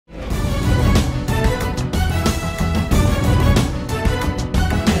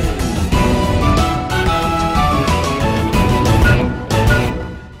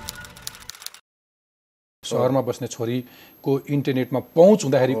शहरमा बस्ने छोरीको इन्टरनेटमा पहुँच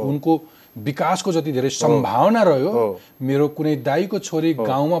हुँदाखेरि उनको विकासको जति धेरै सम्भावना रह्यो मेरो कुनै दाइको छोरी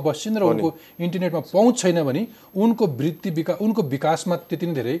गाउँमा बस्छिन् र उनको इन्टरनेटमा पहुँच छैन भने उनको उनको विकासमा त्यति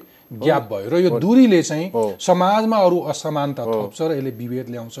नै धेरै ग्याप भयो र यो दूरीले चाहिँ समाजमा अरू असमानता थप्छ र यसले विभेद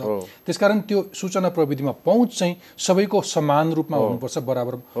ल्याउँछ। त्यसकारण त्यो सूचना प्रविधिमा पहुँच चाहिँ सबैको समान रूपमा हुनुपर्छ,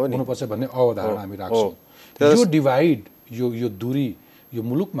 बराबर हुनुपर्छ भन्ने अवधारणा हामी राख्छौँ। यो डिभाइड यो दूरी यो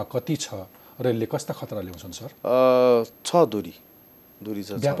मुलुकमा कति छ र यसले कस्ता खतरा ल्याउँछन् सर? छ दूरी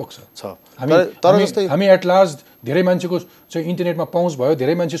छ, व्यापक छ। हामी एट लार्ज धेरै मान्छेको चाहिँ इन्टरनेटमा पहुँच भयो,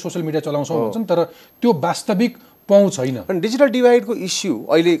 धेरै मान्छे सोसियल मिडिया चलाउँछौँ भन्छन्, तर त्यो वास्तविक पहुँच छैन। अनि डिजिटल डिभाइडको इस्यु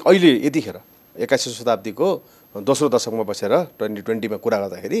अहिले यतिखेर 21औं शताब्दीको दोस्रो दशकमा बसेर 2020मा कुरा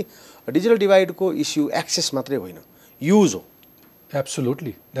गर्दाखेरि डिजिटल डिभाइडको इस्यु एक्सेस मात्रै होइन, युज हो।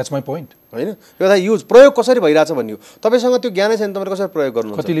 Absolutely, that's my point. होइन, एउटा युज प्रयोग कसरी भइरहेछ भन्ने हो। तपाईँसँग त्यो ज्ञानै छैन, तपाईँले कसरी प्रयोग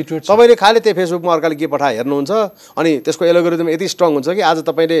गर्नुहुन्छ? कति लिटरेट तपाईँले खालि त्यही फेसबुकमा अर्काले के पठाए हेर्नुहुन्छ, अनि त्यसको एल्गोरिदम यति स्ट्रङ हुन्छ कि आज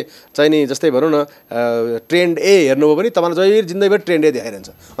तपाईँले चाहिँ नि जस्तै भनौँ न ट्रेन्ड ए हेर्नुभयो भने तपाईँलाई जहिले जिन्दगीभरि ट्रेन्ड ए देखाइरहन्छ,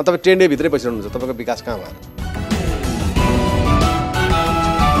 अनि तपाईँ ट्रेन्ड ए भित्रै बसिरहनुहुन्छ, तपाईँको विकास कहाँ भएर?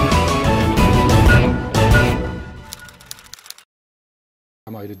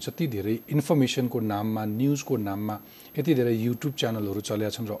 अहिले जति धेरै इन्फर्मेसनको नाममा, न्युजको नाममा यति धेरै युट्युब च्यानलहरू चलेका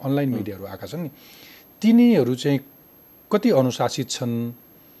छन् र अनलाइन मिडियाहरू आएका छन् नि, तिनीहरू चाहिँ कति अनुशासित छन्?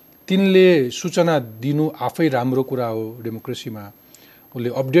 तिनले सूचना दिनु आफै राम्रो कुरा हो, डेमोक्रेसीमा उसले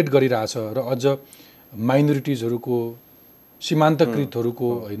अपडेट गरिरहेछ र अझ माइनोरिटिजहरूको, सीमान्तकृतहरूको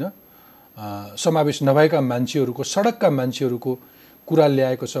होइन समावेश नभएका मान्छेहरूको, सडकका मान्छेहरूको कुरा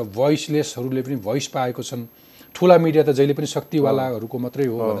ल्याएको छ। भोइसलेसहरूले पनि भोइस पाएको छन्। ठुला मिडिया त जहिले पनि शक्तिवालाहरूको मात्रै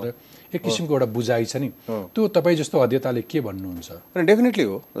हो भनेर एक किसिमको एउटा बुझाइ छ नि। त्यो तपाईँ जस्तो अध्येताले के भन्नुहुन्छ? डेफिनेटली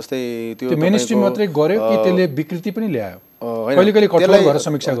हो। जस्तै त्यो मेन स्ट्रिम मात्रै गर्यो कि त्यसले विकृति पनि ल्यायो? कहिले कहिले कठोर भएर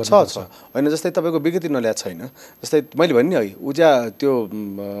समीक्षा गर्नुपर्छ। होइन, जस्तै तपाईँको विकृति नल्याएको छैन। जस्तै मैले भने नि है, उजा त्यो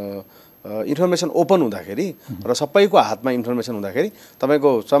इन्फर्मेसन ओपन हुँदाखेरि र सबैको हातमा इन्फर्मेसन हुँदाखेरि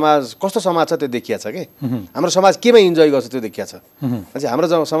तपाईँको समाज कस्तो समाज छ त्यो देखिया छ कि हाम्रो समाज केमा इन्जोय गर्छ त्यो देखिया छ। अझै हाम्रो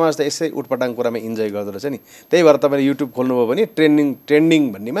समाज त यसै उटपटाङ कुरामा इन्जोय गर्दो रहेछ नि। त्यही भएर तपाईँले युट्युब खोल्नुभयो भने ट्रेन्डिङ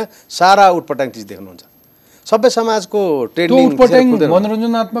भन्नेमा सारा उटपटाङ चिज देख्नुहुन्छ। सबै समाजको ट्रेन्डिङ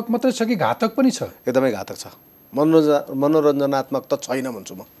मनोरञ्जनात्मक मात्रै छ कि घातक पनि छ? एकदमै घातक छ। मनोरञ्जनात्मक त छैन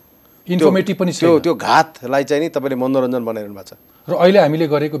भन्छु म, इन्फर्मेटिभ पनि छ। त्यो घातलाई चाहिँ नि तपाईँले मनोरञ्जन बनाइरहनु भएको छ। र अहिले हामीले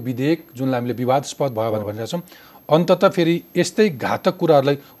गरेको विधेयक जुनलाई हामीले विवादास्पद भयो भनेर भनिरहेका छौँ, अन्ततः फेरि यस्तै घातक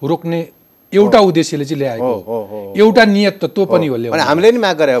कुराहरूलाई रोक्ने एउटा उद्देश्यले चाहिँ ल्याएको हो। एउटा नियत त त्यो पनि हो, हामीले नि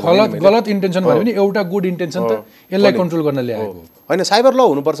माग गरे गलत इन्टेन्सन भयो भने एउटा गुड इन्टेन्सन त यसलाई कन्ट्रोल गर्न ल्याएको होइन। साइबर ल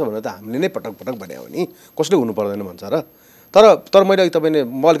हुनुपर्छ भनेर त हामीले नै पटक पटक भने हो नि, कसले हुनु पर्दैन भन्छ र? तर मैले तपाईँले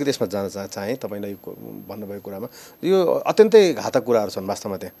म अलिकति त्यसमा जान चाहेँ। तपाईँले भन्नुभएको कुरामा यो अत्यन्तै घातक कुराहरू छन्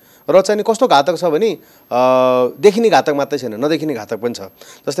वास्तवमा त्यहाँ। र चाहिँ कस्तो घातक छ भने देखिने घातक मात्रै छैन, नदेखिने घातक पनि छ।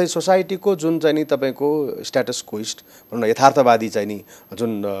 जस्तै सोसाइटीको जुन चाहिँ नि तपाईँको स्ट्याटस कोइस्ट भनौँ न, यथार्थवादी चाहिँ नि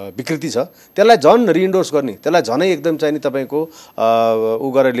जुन विकृति छ त्यसलाई झन् रिइन्डोर्स गर्ने, त्यसलाई झनै एकदम चाहिँ नि तपाईँको ऊ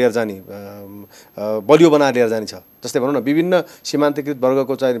गरेर लिएर जाने, बलियो बनाएर लिएर जाने छ। जस्तै भनौँ न, विभिन्न सीमान्तकृत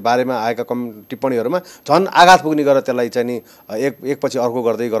वर्गको चाहिँ बारेमा आएका टिप्पणीहरूमा झन् आघात पुग्ने गरेर त्यसलाई चाहिँ नि एकपछि अर्को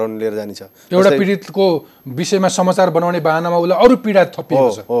गर्दै गराउन लिएर जाने छ। एउटा पीडितको विषयमा समाचार बनाउने बाहनामा उसलाई अरू पीडा थपिएको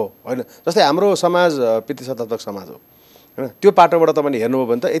छ। हो होइन, जस्तै हाम्रो समाज पितृसत्तात्मक समाज हो होइन। त्यो पाटोबाट तपाईँले हेर्नुभयो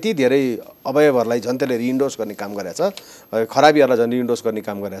भने त यति धेरै अवयवहरूलाई झन् त्यसले रिइन्डोर्स गर्ने काम गरेको छ, खराबीहरूलाई झन् रिइन्डोर्स गर्ने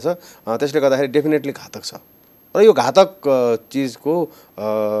काम गरेको छ। त्यसले गर्दाखेरि डेफिनेटली घातक छ। र यो घातक चिजको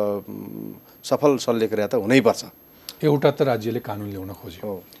सफल शल्यक्रिया त हुनैपर्छ। एउटा त राज्यले कानुन ल्याउन खोज्यो,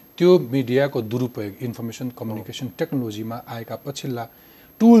 त्यो मिडियाको दुरुपयोग, इन्फर्मेसन कम्युनिकेसन टेक्नोलोजीमा आएका पछिल्ला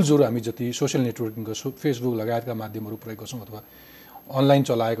टुल्सहरू हामी जति सोसियल नेटवर्किङको फेसबुक लगायतका माध्यमहरू प्रयोग गर्छौँ अथवा अनलाइन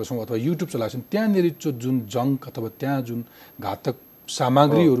चलाएको छौँ अथवा युट्युब चलाएको छौँ, त्यहाँनिर जुन जङ्क अथवा त्यहाँ जुन घातक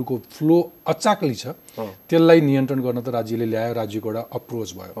सामग्रीहरूको फ्लो अचाकली छ त्यसलाई नियन्त्रण गर्न त राज्यले ल्यायो, राज्यको एउटा अप्रोच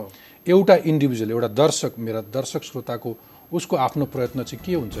भयो। एउटा इन्डिभिजुअल, एउटा दर्शक, मेरा दर्शक श्रोताको उसको आफ्नो प्रयत्न चाहिँ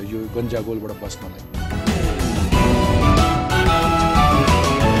के हुन्छ यो गन्जागोलबाट बस्नलाई?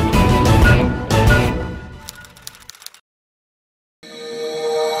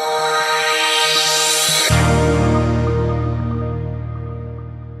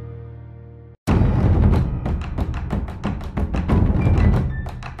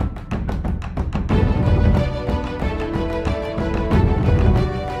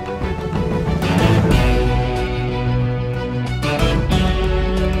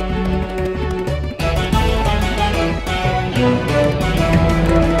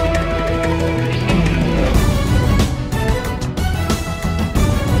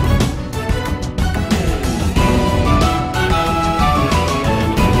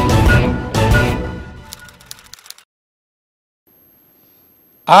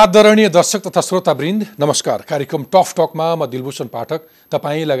 आदरणीय दर्शक तथा श्रोतावृन्द नमस्कार। कार्यक्रम टफ टकमा म दिलभूषण पाठक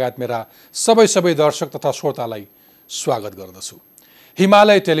तपाईँ लगायत मेरा सबै दर्शक तथा श्रोतालाई स्वागत गर्दछु।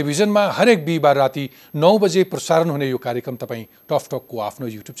 हिमालय टेलिभिजनमा हरेक बिहिबार राति 9 बजे प्रसारण हुने यो कार्यक्रम तपाईँ टफ टकको आफ्नो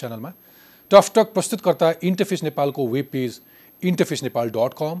युट्युब च्यानलमा, टफ टक प्रस्तुतकर्ता इन्टरफेस नेपालको वेब पेज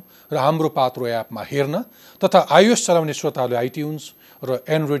interfacenepal.com र हाम्रो पात्रो एपमा हेर्न तथा iOS चलाउने श्रोताहरूले आइट्युन्स र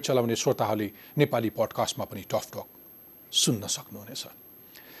एन्ड्रोइड चलाउने श्रोताहरूले नेपाली पडकास्टमा पनि टफ टक सुन्न सक्नुहुनेछ।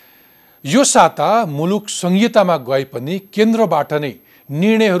 यो साता मुलुक संहितामा गए पनि केन्द्रबाट नै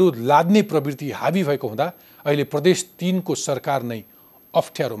निर्णयहरू लाद्ने प्रवृत्ति हावी भएको हुँदा अहिले प्रदेश 3 को सरकार नै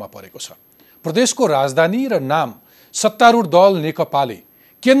अप्ठ्यारोमा परेको छ। प्रदेशको राजधानी र नाम सत्तारूढ दल नेकपाले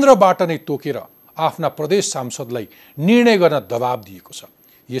केन्द्रबाट नै तोकेर आफ्ना प्रदेश सांसदलाई निर्णय गर्न दबाब दिएको छ।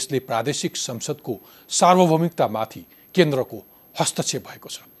 यसले प्रादेशिक संसदको सार्वभौमिकतामाथि केन्द्रको हस्तक्षेप भएको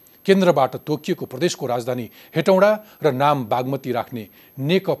छ। केन्द्रबाट तोकिएको प्रदेशको राजधानी हेटौँडा र नाम बागमती राख्ने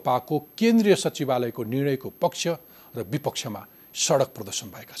नेकपाको केन्द्रीय सचिवालयको निर्णयको पक्ष र विपक्षमा सडक प्रदर्शन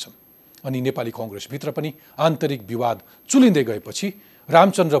भएका छन्। अनि नेपाली कङ्ग्रेसभित्र पनि आन्तरिक विवाद चुलिँदै गएपछि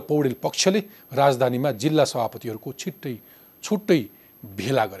रामचन्द्र पौडेल पक्षले राजधानीमा जिल्ला सभापतिहरूको छुट्टै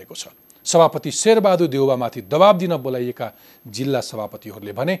भेला गरेको छ। सभापति शेरबहादुर देउवामाथि दबाब दिन बोलाइएका जिल्ला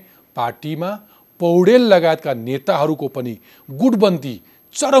सभापतिहरूले भने पार्टीमा पौडेल लगायतका नेताहरूको पनि गुटबन्दी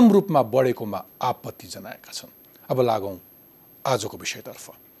चरम रूपमा बढेकोमा आपत्ति जनाएका छन्। अब लागौँ आजको विषयतर्फ।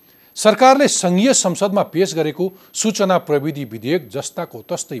 सरकारले संघीय संसदमा पेश गरेको सूचना प्रविधि विधेयक जस्ताको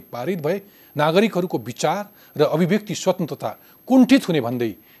तस्तै पारित भए नागरिकहरूको विचार र अभिव्यक्ति स्वतन्त्रता कुण्ठित हुने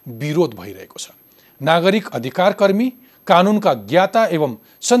भन्दै विरोध भइरहेको छ। नागरिक अधिकार कर्मी, कानुनका ज्ञाता एवं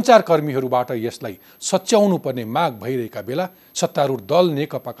सञ्चारकर्मीहरूबाट यसलाई सच्याउनु पर्ने माग भइरहेका बेला सत्तारूढ दल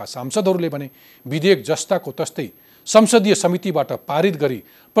नेकपाका सांसदहरूले भने विधेयक जस्ताको तस्तै संसदीय समितिबाट पारित गरी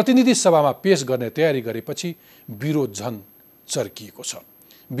प्रतिनिधि सभामा पेश गर्ने तयारी गरेपछि विरोध झन चर्किएको छ।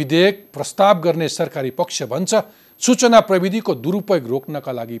 विधेयक प्रस्ताव गर्ने सरकारी पक्ष भन्छ सूचना प्रविधिको दुरुपयोग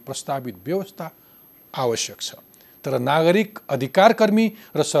रोक्नका लागि प्रस्तावित व्यवस्था आवश्यक छ। तर नागरिक अधिकारकर्मी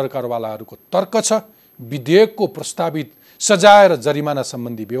र सरकारवालाहरूको तर्क छ विधेयकको प्रस्तावित सजाय र जरिमाना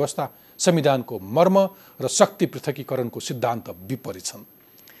सम्बन्धी व्यवस्था संविधानको मर्म र शक्ति पृथकीकरणको सिद्धान्त विपरीत छन्।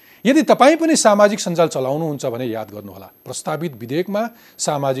 यदि तपाईँ पनि सामाजिक सञ्जाल चलाउनुहुन्छ भने याद गर्नुहोला, प्रस्तावित विधेयकमा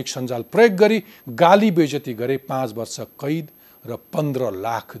सामाजिक सञ्जाल प्रयोग गरी गाली बेइज्जती गरे 5 वर्ष कैद र 15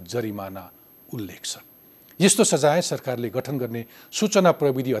 लाख जरिमाना उल्लेख छ। यस्तो सजाय सरकारले गठन गर्ने सूचना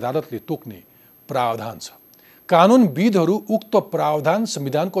प्रविधि अदालतले तोक्ने प्रावधान छ। कानुनविदहरू उक्त प्रावधान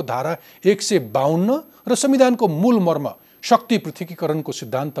संविधानको धारा 152 र संविधानको मूल मर्म शक्ति पृथकीकरणको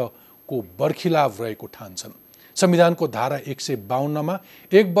सिद्धान्तको बर्खिलाफ रहेको ठान्छन्। संविधानको धारा 152 मा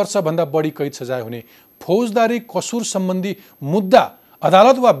 1 वर्षभन्दा बढी कैद सजाय हुने फौजदारी कसुर सम्बन्धी मुद्दा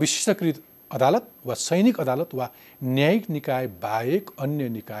अदालत वा विशिष्टकृत अदालत वा सैनिक अदालत वा न्यायिक निकाय बाहेक अन्य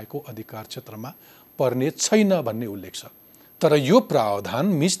निकायको अधिकार क्षेत्रमा पर्ने छैन भन्ने उल्लेख छ। तर यो प्रावधान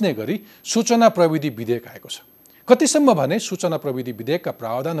मिच्ने गरी सूचना प्रविधि विधेयक आएको छ। कतिसम्म भने सूचना प्रविधि विधेयकका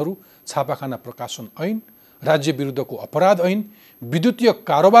प्रावधानहरू छापाखाना प्रकाशन ऐन, राज्य विरुद्धको अपराध ऐन, विद्युतीय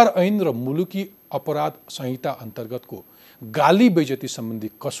कारोबार ऐन र मुलुकी अपराध संहिता अन्तर्गतको गाली बेइज्जती सम्बन्धी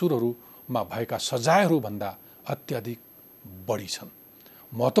कसुरहरूमा भएका सजायहरूभन्दा अत्याधिक बढी छन्।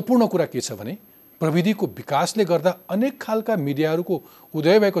 महत्त्वपूर्ण कुरा के छ भने प्रविधिको विकासले गर्दा अनेक खालका मिडियाहरूको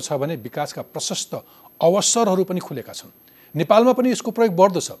उदय भएको छ भने विकासका प्रशस्त अवसरहरू पनि खुलेका छन्। नेपालमा पनि यसको प्रयोग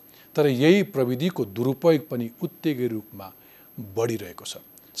बढ्दो छ, तर यही प्रविधिको दुरुपयोग पनि उत्तेगी रूपमा बढिरहेको छ।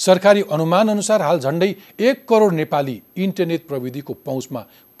 सरकारी अनुमान अनुसार हाल झन्डै 1 करोड नेपाली इन्टरनेट प्रविधिको पहुँचमा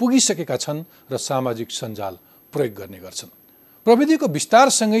पुगिसकेका छन् र सामाजिक सञ्जाल प्रयोग गर्ने गर्छन्। प्रविधिको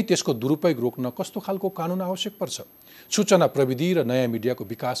विस्तारसँगै त्यसको दुरुपयोग रोक्न कस्तो खालको कानुन आवश्यक पर्छ? सूचना प्रविधि र नयाँ मिडियाको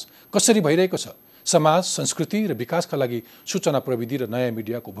विकास कसरी भइरहेको छ? समाज, संस्कृति र विकासका लागि सूचना प्रविधि र नयाँ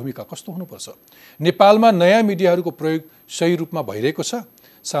मिडियाको भूमिका कस्तो हुनुपर्छ? नेपालमा नयाँ मिडियाहरूको प्रयोग सही रूपमा भइरहेको छ?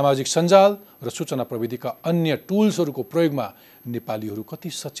 सामाजिक सञ्जाल र सूचना प्रविधिका अन्य टुल्सहरूको प्रयोगमा नेपालीहरू कति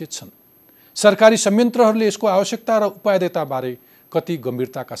सचेत छन्? सरकारी संयन्त्रहरूले यसको आवश्यकता र उपादेयताबारे कति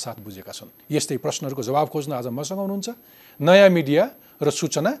गम्भीरताका साथ बुझेका छन्? यस्तै प्रश्नहरूको जवाब खोज्न आज मसँग हुनुहुन्छ नयाँ मिडिया र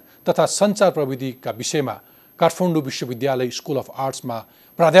सूचना तथा सञ्चार प्रविधिका विषयमा काठमाडौँ विश्वविद्यालय school of आर्ट्समा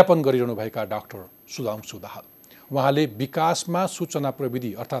प्राध्यापन गरिरहनुभएका doctor Sudhanshu Dahal. उहाँले विकासमा सूचना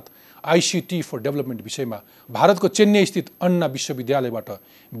प्रविधि अर्थात् ICT फर डेभलपमेन्ट विषयमा भारतको चेन्नई स्थित अन्ना विश्वविद्यालयबाट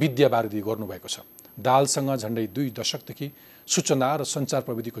विद्यावारिधि गर्नुभएको छ। दाहालसँग झन्डै 2 दशकदेखि सूचना र सञ्चार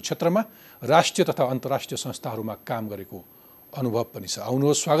प्रविधिको क्षेत्रमा राष्ट्रिय तथा अन्तर्राष्ट्रिय संस्थाहरूमा काम गरेको अनुभव पनि छ।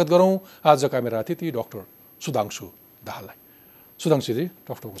 आउनुहोस् स्वागत गरौँ आजका मेरा अतिथि डाक्टर सुधांशु दाहाललाई। सुधांशुजी,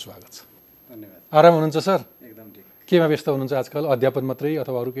 डाक्टरको स्वागत छ। धन्यवाद। आराम हुनुहुन्छ सर? एकदम ठिक। केमा व्यस्त हुनुहुन्छ आजकल? अध्यापन मात्रै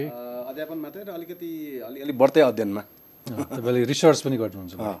अथवा अरू केही? अध्यापन मात्रै र अलिकति अलि बढ्दै अध्ययनमा तपाईँले रिसर्च पनि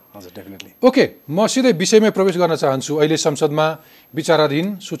गर्नुहुन्छ। हजुर डेफिनेटली। ओके, म सिधै विषयमै प्रवेश गर्न चाहन्छु। अहिले संसदमा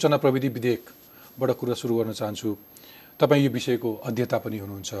विचाराधीन सूचना प्रविधि विधेयकबाट कुरा सुरु गर्न चाहन्छु। तपाईँ यो विषयको अध्येता पनि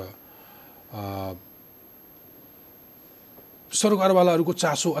हुनुहुन्छ। सरकारवालाहरूको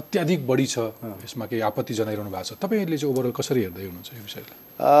चासो अत्याधिक बढी छ, यसमा केही आपत्ति जनाइरहनु भएको छ। तपाईँहरूले चाहिँ ओभरअल कसरी हेर्दै हुनुहुन्छ यो विषयलाई?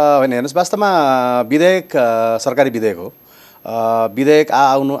 होइन, हेर्नुहोस्, वास्तवमा विधेयक सरकारी विधेयक हो। विधेयक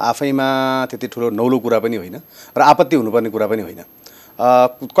आउनु आफैमा त्यति ठुलो नौलो कुरा पनि होइन र आपत्ति हुनुपर्ने कुरा पनि होइन।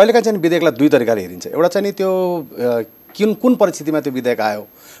 कहिलेकाहीँ चाहिँ विधेयकलाई दुई तरिकाले हेरिन्छ। एउटा चाहिँ नि त्यो कुन परिस्थितिमा त्यो विधेयक आयो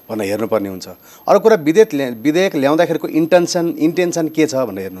भनेर हेर्नुपर्ने हुन्छ। अर्को कुरा विधेयक ल्याउँदाखेरिको इन्टेन्सन के छ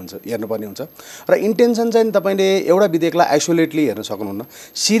भनेर हेर्नुपर्ने हुन्छ। र इन्टेन्सन चाहिँ तपाईँले एउटा विधेयकलाई आइसोलेटली हेर्न सक्नुहुन्न।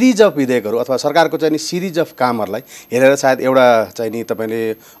 सिरिज अफ विधेयकहरू अथवा सरकारको चाहिँ नि सिरिज अफ कामहरूलाई हेरेर सायद एउटा चाहिँ नि तपाईँले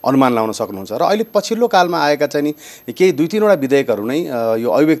अनुमान लगाउन सक्नुहुन्छ। र अहिले पछिल्लो कालमा आएका चाहिँ नि केही 2-3वटा विधेयकहरू नै यो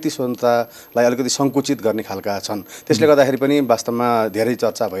अभिव्यक्ति स्वतन्त्रतालाई अलिकति सङ्कुचित गर्ने खालका छन्। त्यसले गर्दाखेरि पनि वास्तवमा धेरै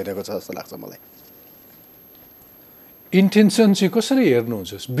चर्चा भइरहेको छ जस्तो लाग्छ मलाई। इन्टेन्सन चाहिँ कसरी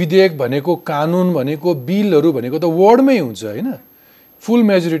हेर्नुहुन्छ? विधेयक भनेको, कानुन भनेको, बिलहरू भनेको त वर्डमै हुन्छ होइन? फुल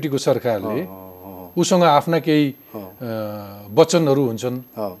मेजोरिटीको सरकारले उसँग आफ्ना केही वचनहरू हुन्छन्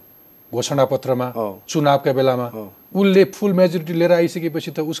घोषणापत्रमा, चुनावका बेलामा उसले फुल मेजोरिटी लिएर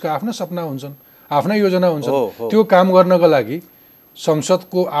आइसकेपछि त उसका आफ्ना सपना हुन्छन्, आफ्ना योजना हुन्छन्। त्यो काम गर्नको लागि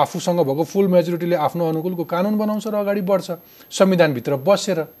संसदको आफूसँग भएको फुल मेजोरिटीले आफ्नो अनुकूलको कानुन बनाउँछ र अगाडि बढ्छ संविधानभित्र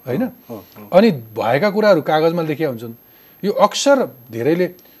बसेर होइन? अनि भएका कुराहरू कागजमा लेखिया हुन्छन्। यो अक्सर धेरैले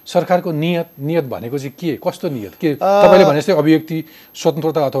सरकारको नियत भनेको चाहिँ के, कस्तो नियत के? तपाईँले भने जस्तै अभिव्यक्ति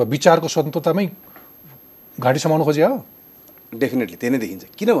स्वतन्त्रता अथवा विचारको स्वतन्त्रतामै घाँटी समाउनु खोजे हो? डेफिनेटली त्यही नै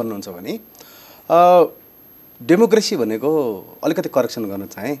देखिन्छ। किन भन्नुहुन्छ भने डेमोक्रेसी भनेको अलिकति करेक्सन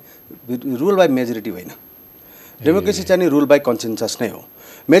गर्न चाहे रुल बाई मेजोरिटी होइन। डेमोक्रेसी चाहिँ नि रुल बाई कन्सेन्सस नै हो।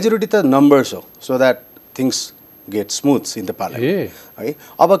 मेजोरिटी त नम्बर्स हो, so that things get smooth in the parliament है।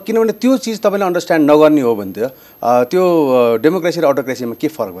 अब किनभने त्यो चिज तपाईँले अन्डरस्ट्यान्ड नगर्ने हो भने त्यो डेमोक्रेसी र अटोक्रेसीमा के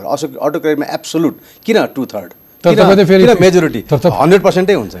फरक भयो? अटोक्रेसीमा एब्सोल्युट किन 2/3 किन मेजोरिटी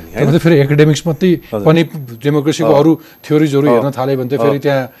 100%ै हुन्छ नि होइन? फेरि एकाडेमिक्स मात्रै पनि डेमोक्रेसीको अरू थ्योरिजहरू हेर्न थाल्यो भने त फेरि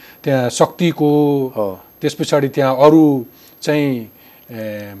त्यहाँ शक्तिको, त्यस पछाडि त्यहाँ अरू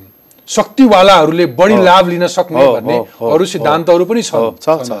चाहिँ शक्तिवालाहरूले बढी लाभ लिन सक्ने भन्ने अरू सिद्धान्तहरू पनि छन्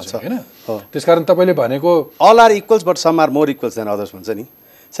होइन? त्यसकारण तपाईँले भनेको all are equals but some are more equals than others भन्छ नि।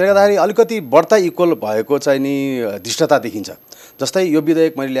 त्यसले गर्दाखेरि अलिकति बढ्ता इक्वल भएको चाहिँ नि धृष्टता देखिन्छ। जस्तै यो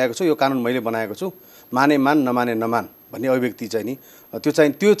विधेयक मैले ल्याएको छु, यो कानुन मैले बनाएको छु, माने मान नमाने नमान भन्ने अभिव्यक्ति चाहिँ नि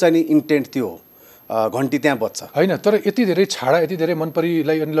त्यो चाहिँ नि इन्टेन्ट त्यो हो, घन्टी त्यहाँ बज्छ होइन? तर यति धेरै छाडा, यति धेरै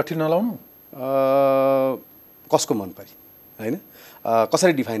मनपरीलाई अनि लट्ठी नलाउनु। कसको मनपरी होइन?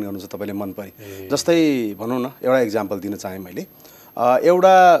 कसरी डिफाइन गर्नुहुन्छ तपाईँले मनपरी? जस्तै भनौँ न, एउटा इक्जाम्पल दिन चाहेँ मैले।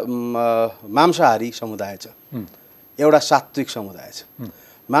 एउटा मांसाहारी समुदाय छ, एउटा सात्विक समुदाय छ।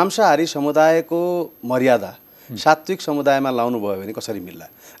 मांसाहारी समुदायको मर्यादा सात्विक समुदायमा लाउनु भयो भने कसरी मिल्ला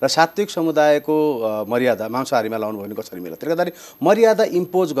र सात्विक समुदायको मर्यादा मांसाहारीमा लाउनु भयो भने कसरी मिल्ला? त्यसले गर्दाखेरि मर्यादा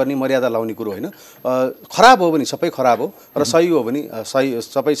इम्पोज गर्ने, मर्यादा लाउने कुरो होइन। खराब हो भने सबै खराब हो र सही हो भने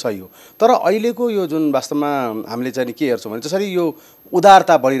सबै सही हो। तर अहिलेको यो जुन वास्तवमा हामीले चाहिँ के हेर्छौँ भने जसरी यो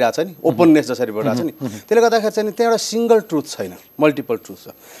उदारता बढिरहेछ नि, ओपननेस जसरी बढिरहेछ नि, त्यसले गर्दाखेरि चाहिँ त्यहाँ एउटा सिङ्गल ट्रुथ छैन, मल्टिपल ट्रुथ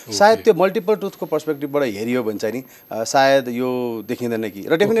छ। सायद त्यो मल्टिपल ट्रुथको पर्सपेक्टिभबाट हेरियो भने चाहिँ नि सायद यो देखिँदैन कि।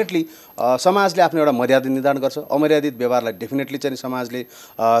 र डेफिनेटली समाजले आफ्नो एउटा मर्यादा निर्धारण गर्छ। अमर्यादित व्यवहारलाई डेफिनेटली चाहिँ समाजले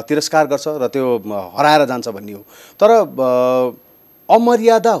तिरस्कार गर्छ र त्यो हराएर जान्छ भन्ने हो। तर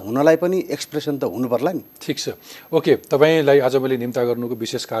अमर्यादा हुनलाई पनि एक्सप्रेसन त हुनु पर्ला नि। ठिक छ, ओके। तपाईँलाई आज मैले निम्ता गर्नुको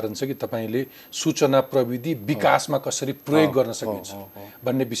विशेष कारण छ कि तपाईँले सूचना प्रविधि विकासमा कसरी प्रयोग गर्न सकिन्छ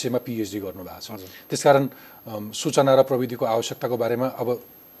भन्ने विषयमा पिएचडी गर्नुभएको छ। त्यसकारण सूचना र प्रविधिको आवश्यकताको बारेमा अब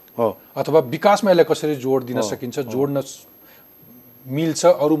अथवा विकासमा यसलाई कसरी जोड दिन सकिन्छ, जोड्न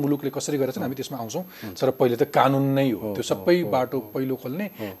मिल्छ, अरू मुलुकले कसरी गरेछन् हामी त्यसमा आउँछौँ। तर पहिले त कानुन नै हो, त्यो सबै बाटो पहिलो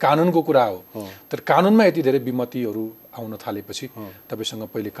खोल्ने कानुनको कुरा हो। तर कानुनमा यति धेरै विमतिहरू आउन थालेपछि तपाईँसँग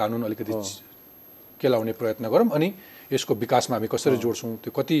पहिले कानुन अलिकति केलाउने प्रयत्न गरौँ, अनि यसको विकासमा हामी कसरी जोड्छौँ,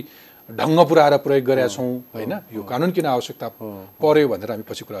 त्यो कति ढङ्ग पुऱ्याएर प्रयोग गरेका छौँ होइन, यो कानुन किन आवश्यकता पर्यो भनेर हामी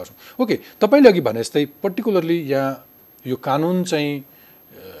पछि कुरा गर्छौँ। ओके, तपाईँले अघि भने जस्तै पर्टिकुलरली यहाँ यो कानुन चाहिँ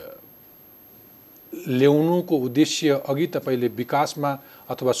ल्याउनुको उद्देश्य अघि तपाईँले विकासमा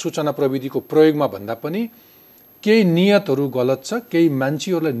अथवा सूचना प्रविधिको प्रयोगमा भन्दा पनि केही नियतहरू गलत छ, केही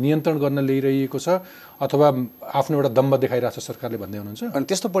मान्छेहरूलाई नियन्त्रण गर्न ल्याइरहेको छ अथवा आफ्नो एउटा दम्ब देखाइरहेको छ सरकारले भन्दै हुनुहुन्छ। अनि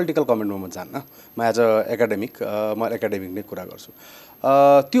त्यस्तो पोलिटिकल कमेन्टमा म जान्न, म एज अ एकाडेमिक म एकाडेमिक नै कुरा गर्छु।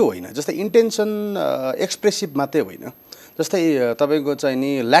 त्यो होइन, जस्तै इन्टेन्सन एक्सप्रेसिभ मात्रै होइन। जस्तै तपाईँको चाहिँ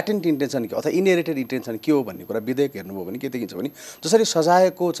नि ल्याटेन्ट इन्टेन्सन के अथवा इनहेरिटेड इन्टेन्सन के हो भन्ने कुरा विधेयक हेर्नुभयो भने के देखिन्छ भने जसरी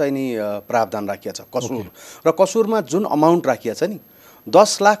सजायको चाहिँ नि प्रावधान राखिएको छ कसुर र कसुरमा जुन अमाउन्ट राखिएको छ नि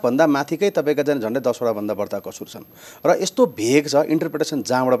 10 लाखभन्दा माथिकै तपाईँका चाहिँ झन्डै 10वटा भन्दा बढ्ता कसुर छन् र यस्तो भेग छ इन्टरप्रिटेसन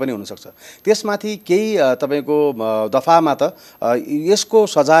जहाँबाट पनि हुनसक्छ। त्यसमाथि केही तपाईँको दफामा त यसको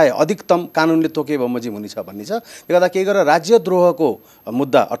सजाय अधिकतम कानुनले तोके बमोजिम हुनेछ भन्ने छ। त्यो गर्दा के गरेर राज्यद्रोहको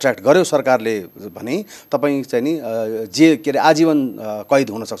मुद्दा अट्र्याक्ट गर्यो सरकारले भने तपाईँ चाहिँ नि जे के अरे आजीवन कैद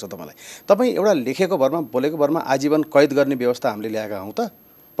हुनसक्छ। तपाईँ एउटा लेखेको भरमा बोलेको भरमा आजीवन कैद गर्ने व्यवस्था हामीले ल्याएका हौँ त?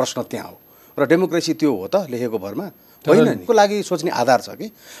 प्रश्न त्यहाँ हो। र डेमोक्रेसी त्यो हो त लेखेको भरमा होइन नि को लागि सोच्ने आधार छ कि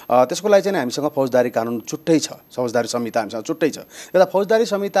त्यसको लागि चाहिँ हामीसँग फौजदारी कानुन छुट्टै छ, फौजदारी संहिता हामीसँग छुट्टै छ। एउटा फौजदारी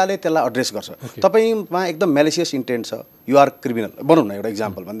संहिताले त्यसलाई एड्रेस गर्छ। तपाईँमा एकदम म्यालिसियस इन्टेन्ट छ, यु आर क्रिमिनल भनौँ न एउटा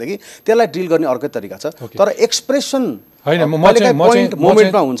इक्जाम्पल भनेदेखि त्यसलाई डिल गर्ने अर्कै तरिका छ। तर एक्सप्रेसन होइन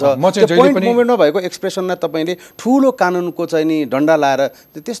मोमेन्टमा हुन्छ, पोइन्ट मोमेन्टमा भएको एक्सप्रेसनलाई तपाईँले ठुलो कानुनको चाहिँ नि डन्डा लाएर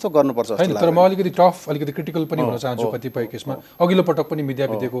त्यस्तो गर्नुपर्छ जस्तो लाग्छ। तर म अलिकति टफ अलिकति क्रिटिकल पनि हुन चाहन्छु कतिपय केसमा। अघिल्लो पटक पनि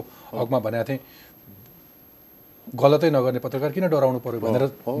मिडिया विधेयकको हकमा भनेको थिएँ गलतै नगर्ने पत्रकार किन डराउनु पर्यो भनेर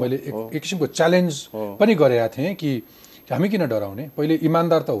मैले एक किसिमको च्यालेन्ज पनि गरेका थिएँ कि हामी किन डराउने, पहिले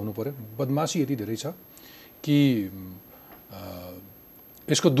इमान्दार त हुनु पर्यो। बदमासी यति धेरै छ कि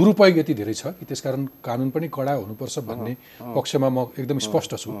यसको दुरुपयोग यति धेरै छ कि त्यसकारण कानुन पनि कडा हुनुपर्छ भन्ने पक्षमा म एकदम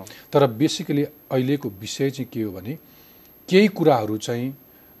स्पष्ट छु। तर बेसिकली अहिलेको विषय चाहिँ के हो भने केही कुराहरू चाहिँ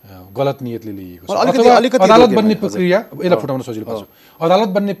गलत नियतले लिइएको छ। अदालत बन्ने प्रक्रिया यसलाई फुटाउन सजिलो पर्छ। अदालत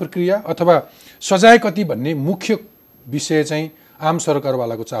बन्ने प्रक्रिया अथवा सजाय कति भन्ने मुख्य विषय चाहिँ आम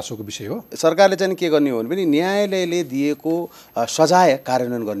सरकारवालाको चासोको विषय हो। सरकारले चाहिँ के गर्ने हो भने न्यायालयले दिएको सजाय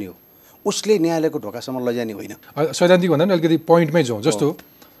कार्यान्वयन गर्ने हो, उसले न्यायालयको ढोकासम्म लैजाने होइन। सैद्धान्तिक भन्दा पनि अलिकति पोइन्टमै जाउँ।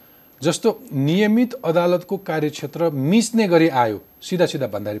 जस्तो नियमित अदालतको कार्यक्षेत्र मिच्ने गरी आयो, सिधा सिधा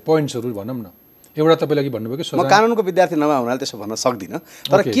भन्दाखेरि पोइन्ट्सहरू भनौँ न। एउटा तपाईँले अघि भन्नुभयो कि म कानुनको विद्यार्थी नभए हुनाले त्यसो भन्न सक्दिनँ।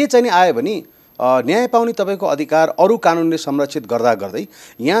 तर के चाहिँ नि आयो भने न्याय पाउने तपाईँको अधिकार अरू कानुनले संरक्षित गर्दा गर्दै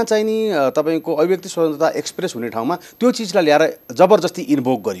यहाँ चाहिँ नि तपाईँको अभिव्यक्ति स्वतन्त्रता एक्सप्रेस हुने ठाउँमा त्यो चिजलाई ल्याएर जबरजस्ती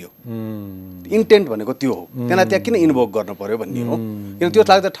इन्भोक गरियो। इन्टेन्ट भनेको त्यो हो, त्यसलाई त्यहाँ किन इन्भोक गर्नु पर्यो भन्ने हो, किन त्यो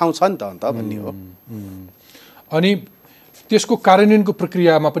लाग्दा ठाउँ छ नि त अन्त भन्ने हो। अनि त्यसको कार्यान्वयनको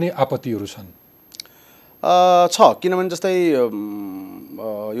प्रक्रियामा पनि आपत्तिहरू छन् छ, किनभने जस्तै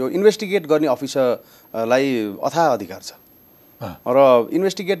यो इन्भेस्टिगेट गर्ने अफिसरलाई अथाह अधिकार छ र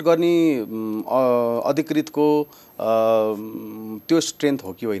इन्भेस्टिगेट गर्ने अधिकृतको त्यो स्ट्रेन्थ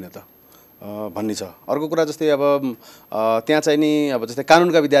हो कि होइन त भन्ने छ। अर्को कुरा जस्तै अब त्यहाँ चाहिँ नि अब जस्तै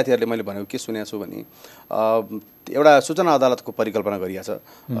कानुनका विद्यार्थीहरूले मैले भनेको के सुनेको छु भने एउटा सूचना अदालतको परिकल्पना गरिएको छ।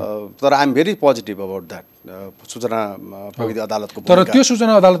 तर आइ am very positive about that सूचना प्रविधि अदालतको। तर त्यो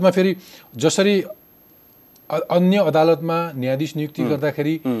सूचना अदालतमा फेरि जसरी अन्य अदालतमा न्यायाधीश नियुक्ति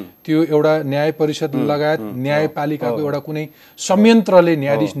गर्दाखेरि त्यो एउटा न्याय परिषद लगायत न्यायपालिकाको एउटा कुनै संयन्त्रले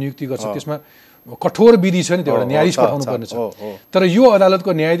न्यायाधीश नियुक्ति गर्छ, त्यसमा कठोर विधि छ नि, त्यो एउटा न्यायाधीश पठाउनु पर्ने छ। तर यो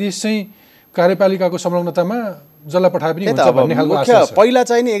अदालतको न्यायाधीश चाहिँ कार्यपालिकाको संलग्नतामा जसलाई पठाए पनि हुन्छ भन्ने खालको आशा छ। पहिला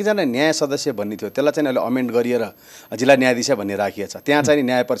चाहिँ नि एकजना न्याय सदस्य भन्ने थियो, त्यसलाई चाहिँ अहिले अमेन्ड गरिएर जिल्ला न्यायाधीश भन्ने राखिएको छ। त्यहाँ चाहिँ नि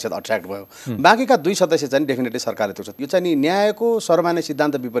न्याय परिषद अट्र्याक्ट भयो। बाँकीका 2 सदस्य चाहिँ डेफिनेटली सरकारले तोक्छ। यो चाहिँ नि न्यायको सर्वमान्य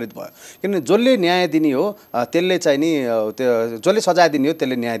सिद्धान्त विपरीत भयो, किनभने जसले न्याय दिने हो त्यसले चाहिँ नि त्यो जसले सजाय दिने हो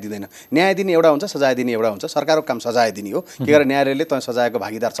त्यसले न्याय दिँदैन। न्याय दिने एउटा हुन्छ, सजाय दिने एउटा हुन्छ। सरकारको काम सजाय दिने हो। के गरेर न्यायालयले तँ सजायको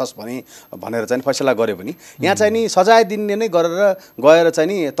भागीदार छस् भनेर चाहिँ फैसला गर्यो भने यहाँ चाहिँ नि सजाय दिने नै गरेर गएर चाहिँ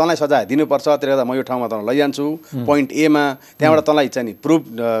नि तँलाई सजाय दिनुपर्छ, त्यसले गर्दा म यो ठाउँमा तँलाई लैजान्छु पोइन्ट एमा, त्यहाँबाट तँलाई चाहिँ नि प्रुभ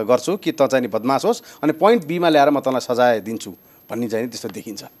गर्छु कि तँ चाहिँ नि बदमास होस्, अनि पोइन्ट बीमा ल्याएर म तँलाई सजाय दिन्छु भन्ने चाहिँ त्यस्तो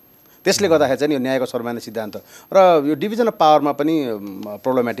देखिन्छ। त्यसले गर्दाखेरि चाहिँ यो न्यायको सर्वमान्य सिद्धान्त र यो डिभिजन अफ पावरमा पनि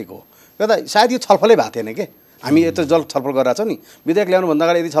प्रब्लमेटिक हो। गर्दा सायद यो छलफलै भएको थिएन कि हामी यत्रो जल छलफल गरिरहेको छौँ नि, विधेयक ल्याउनुभन्दा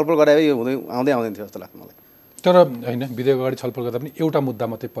अगाडि यदि छलफल गरे यो आउँदै थियो जस्तो लाग्छ मलाई। तर होइन, विधेयक अगाडि छलफल गर्दा पनि एउटा मुद्दा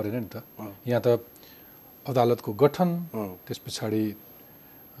मात्रै परेन नि त। यहाँ त अदालतको गठन, त्यस पछाडि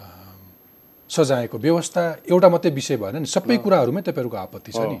सजायको व्यवस्था एउटा मात्रै विषय भएन नि, सबै कुराहरूमै तपाईँहरूको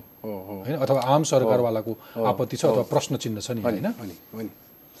आपत्ति छ नि होइन, अथवा आम सरकारवालाको आपत्ति छ अथवा प्रश्न चिन्ह छ नि होइन।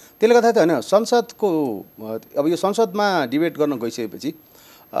 त्यसले गर्दा त होइन, संसदको अब यो संसदमा डिबेट गर्न गइसकेपछि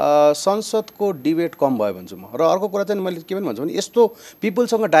संसदको डिबेट कम भयो भन्छु म। र अर्को कुरा चाहिँ मैले के पनि भन्छु भने यस्तो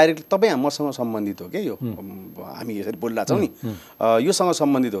पिपुलसँग डाइरेक्ट तपाईँ मसँग सम्बन्धित हो क्या, यो हामी यसरी बोलिरहेको छौँ नि, योसँग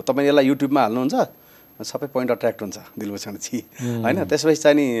सम्बन्धित हो। तपाईँ यसलाई युट्युबमा हाल्नुहुन्छ, सबै पोइन्ट अट्र्याक्ट हुन्छ दिलबहादुर छि होइन। त्यसपछि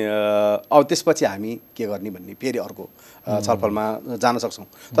चाहिँ नि अब त्यसपछि हामी के गर्ने भन्ने फेरि अर्को छलफलमा जान सक्छौँ।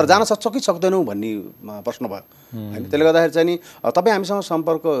 तर जान सक्छौँ कि सक्दैनौँ भन्ने प्रश्न भयो होइन। त्यसले गर्दाखेरि चाहिँ नि तपाईँ हामीसँग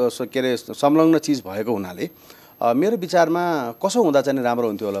सम्पर्क के अरे संलग्न चिज भएको हुनाले मेरो विचारमा कसो हुँदा चाहिँ राम्रो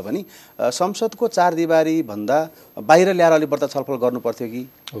हुन्थ्यो होला भने संसदको 4 दिवारी भन्दा बाहिर ल्याएर अलि बढ्ता छलफल गर्नुपर्थ्यो कि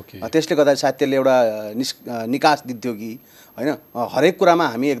त्यसले गर्दा सायद त्यसले एउटा निकास दिन्थ्यो कि हैन हरेक कुरामा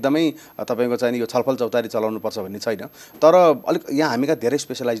हामी एकदमै तपाईको चाहिँ यो छलफल चौतारी चलाउनुपर्छ भन्ने छैन तर अलिक यहाँ हामीका धेरै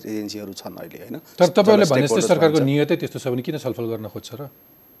स्पेशलाइज्ड एजेन्सीहरू छन् अहिले हैन तर तपाईहरुले भने जस्तै सरकारको नियतै त्यस्तो छ भने किन छलफल गर्न खोज्छ र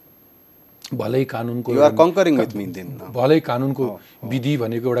भलै कानुनको you are कन्करिङ with me then भलै कानुनको विधि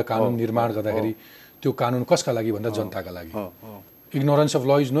भनेको एउटा कानुन निर्माण गर्दाखेरि त्यो कानुन कसका लागि भन्दा जनताका लागि इग्नोरेन्स अफ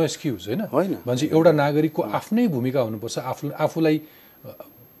ल इज नो एक्सक्युज हैन भन्छ एउटा नागरिकको आफ्नै भूमिका हुनुपर्छ आफूलाई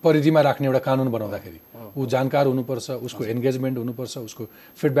परिधिमा राख्ने एउटा कानुन बनाउँदाखेरि ऊ जानकार हुनुपर्छ उसको एन्गेजमेन्ट हुनुपर्छ उसको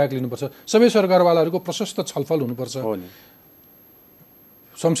फिडब्याक लिनुपर्छ सबै सरकारवालाहरूको प्रशस्त छलफल हुनुपर्छ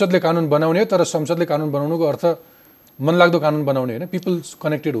संसदले कानुन बनाउने तर संसदले कानुन बनाउनुको अर्थ मनलाग्दो कानुन बनाउने हैन पिपल्स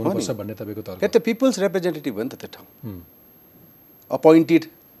कनेक्टेड हुनुपर्छ भन्ने तपाईको तर्क त्यो पिपल्स रिप्रेजेन्टेटिभ हो नि त त्यो ठाउँ अपोइन्टेड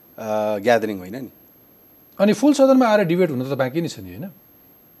ग्यादरिङ होइन नि अनि फुल सदनमा आएर डिबेट हुन त बाँकी नै छ नि हैन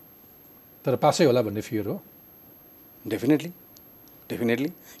तर पासै होला भन्ने फियर हो डेफिनेटली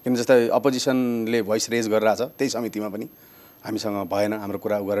किन जस्तै अपोजिसनले भोइस रेज गरिरहेछ त्यही समितिमा पनि हामीसँग भएन हाम्रो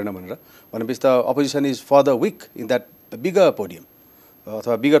कुरा गरेन भनेपछि त opposition is for the week in that bigger podium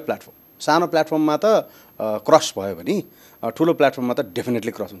अथवा बिगर प्लेटफर्म सानो प्लेटफर्ममा त क्रस भयो भने ठुलो प्लेटफर्ममा त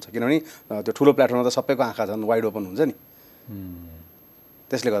डेफिनेटली क्रस हुन्छ किनभने त्यो ठुलो प्लेटफर्ममा त सबैको आँखा झन् वाइड ओपन हुन्छ नि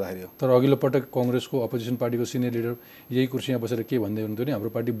त्यसले गर्दाखेरि हो तर अघिल्लो पटक कांग्रेसको अपोजिसन पार्टीको सिनियर लिडर यही कुर्सीमा बसेर के भन्दै हुनुहुन्थ्यो नि हाम्रो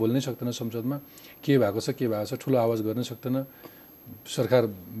पार्टी बोल्नै सक्दैन संसदमा के भएको छ ठुलो आवाज गर्न सक्दैन सरकार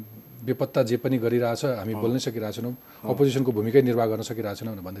बेपत्ता जे पनि गरिरहेछ हामी बोल्नै सकिरहेछौँ अपोजिसनको भूमिकै निर्वाह गर्न सकिरहेछौँ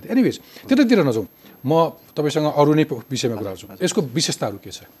भनेर भन्दै थिए एनिवेज त्यतातिर नजाउँ म तपाईसँग अरू नै विषयमा कुरा गर्छु यसको विशेषताहरू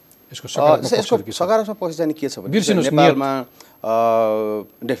के छ यसको सकारात्मक पक्ष चाहिँ के छ भने नेपालमा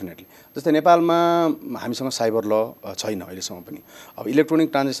डेफिनेटली जस्तै नेपालमा हामीसँग साइबर ल छैन अहिलेसम्म पनि अब इलेक्ट्रोनिक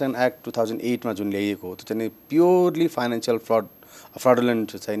ट्रान्जेक्सन एक्ट 2008 मा जुन ल्याइएको हो त्यो चाहिँ प्योरली फाइनेन्शियल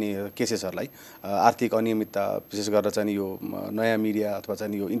फ्रडुलेन्ट चाहिँ नि केसेसहरूलाई आर्थिक अनियमितता विशेष गरेर चाहिँ यो नयाँ मिडिया अथवा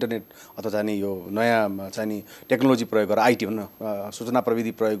चाहिँ यो इन्टरनेट अथवा चाहिँ यो नयाँ चाहिँ नि टेक्नोलोजी प्रयोग गरेर आइटी भन्न सूचना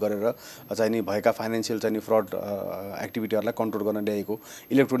प्रविधि प्रयोग गरेर चाहिँ नि भएका फाइनेन्शियल चाहिँ नि फ्रड एक्टिभिटीहरूलाई कन्ट्रोल गर्न ल्याएको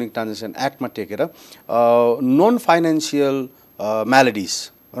इलेक्ट्रोनिक ट्रान्जेक्सन एक्टमा टेकेर नन फाइनेन्शियल म्यालेडिज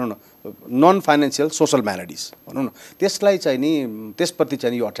भनौँ न नन फाइनेन्शियल सोसल म्यालेडिज भनौँ न त्यसलाई चाहिँ नि त्यसप्रति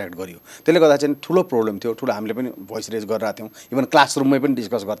चाहिँ यो अट्र्याक्ट गरियो त्यसले गर्दा चाहिँ ठुलो प्रब्लम थियो ठुलो हामीले पनि भोइस रेज गरिरहेको थियौँ इभन क्लासरुममै पनि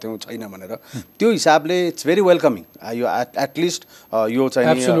डिस्कस गर्थ्यौँ छैन भनेर त्यो हिसाबले इट्स भेरी वेलकमिङ यो एटलिस्ट यो चाहिँ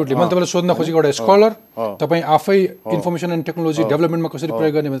एब्सोल्युटली मैले तपाईँलाई सोध्न खोजेको एउटा स्कलर तपाईँ आफै इन्फर्मेसन एन्ड टेक्नोलोजी डेभलपमेन्टमा कसरी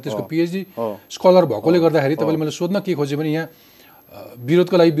प्रयोग गर्ने भने त्यसको पिएचडी स्कलर भएकोले गर्दाखेरि तपाईँले मैले सोध्न के खोजेँ भने यहाँ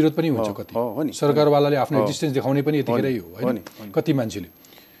विरोधको लागि विरोध पनि हुन्छ कति सरकारवालाले आफ्नो एक्जिस्टेन्स देखाउने पनि यतिखेरै हो हैन कति मान्छेले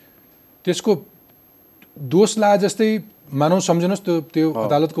त्यसको दोष ला जस्तै मानव सम्झनुहोस् त्यो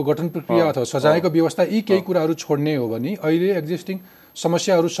अदालतको गठन प्रक्रिया अथवा सजायको व्यवस्था यी केही कुराहरू छोड्ने हो भने अहिले एक्जिस्टिङ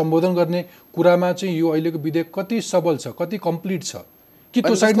समस्याहरू सम्बोधन गर्ने कुरामा चाहिँ यो अहिलेको विधेयक कति सबल छ कति कम्प्लिट छ कि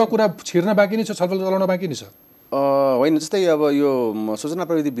त्यो साइडमा कुरा छिर्न बाँकी नै छ छलफल चलाउन बाँकी नै छ होइन जस्तै अब यो सूचना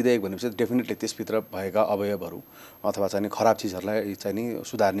प्रविधि विधेयक भनेपछि डेफिनेटली त्यसभित्र भएका अवयवहरू अथवा चाहिँ खराब चिजहरूलाई चाहिँ नि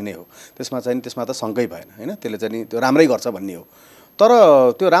सुधार्ने नै हो त्यसमा त शङ्कै भएन होइन त्यसले चाहिँ त्यो राम्रै गर्छ भन्ने हो तर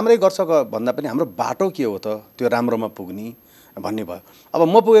त्यो राम्रै गर्छ भन्दा पनि हाम्रो बाटो के हो त त्यो राम्रोमा पुग्ने भन्ने भयो अब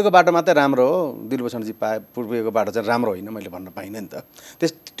म पुगेको बाटो मात्रै राम्रो हो दिलभूषणजी पुगेको बाटो चाहिँ राम्रो होइन मैले भन्न पाइनँ नि त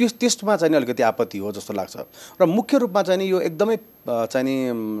त्यसमा चाहिँ अलिकति आपत्ति हो जस्तो लाग्छ र मुख्य रूपमा चाहिँ यो एकदमै चाहिँ नि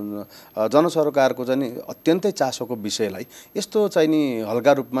जनसरकारको चाहिँ अत्यन्तै चासोको विषयलाई यस्तो चाहिँ नि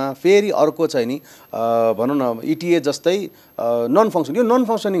हल्का रूपमा फेरि अर्को चाहिँ नि भनौँ न इटिए जस्तै नन फङ्सनिङ यो नन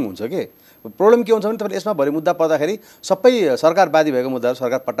फङ्सनिङ हुन्छ के प्रब्लम के हुन्छ भने तपाईँले यसमा भरे मुद्दा पर्दाखेरि सबै सरकारवादी भएको मुद्दाहरू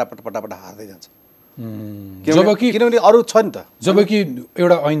सरकार पट्टा हार्दै जान्छ किनभने अरू छ नि त जबकि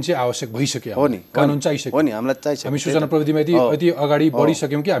एउटा ऐन चाहिँ आवश्यक भइसक्यो हो नि कानुन चाहिसक्यो हो नि हामीलाई चाहिन्छ हामी सूचना प्रविधिमा यति अगाडि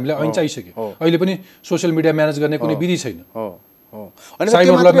बढिसक्यौँ कि हामीलाई ऐन चाहिसक्यो अहिले पनि सोसियल मिडिया म्यानेज गर्ने कुनै विधि छैन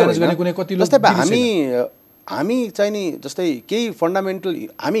साइबर ल म्यानेज गर्ने कुनै कतिलो हामी चाहिँ नि जस्तै केही फन्डामेन्टल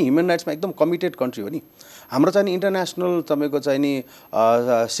हामी ह्युमन राइट्समा एकदम कमिटेड कन्ट्री हो नि हाम्रो चाहिँ नि इन्टरनेसनल तपाईँको चाहिँ नि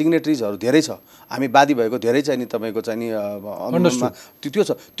सिग्नेटरिजहरू धेरै छ हामी वादी भएको धेरै चाहिँ नि तपाईँको चाहिँ नि त्यो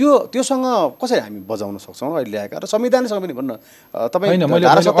छ त्योसँग कसरी हामी बजाउन सक्छौँ अहिले ल्याएका र संविधानसँग पनि भन्न तपाईँ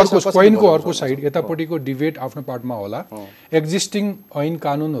अर्को साइड यतापट्टिको डिबेट आफ्नो पार्टमा होला एक्जिस्टिङ ऐन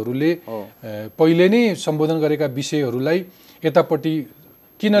कानुनहरूले पहिले नै सम्बोधन गरेका विषयहरूलाई यतापट्टि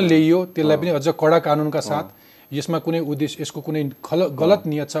किन ल्याइयो त्यसलाई पनि अझ कडा कानुनका साथ यसमा कुनै उद्देश्य यसको कुनै गलत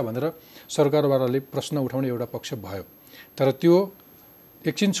नियत छ भनेर सरकारवालाले प्रश्न उठाउने एउटा पक्ष भयो तर त्यो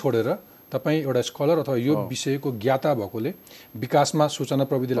एकछिन छोडेर तपाईँ एउटा स्कलर अथवा यो विषयको ज्ञाता भएकोले विकासमा सूचना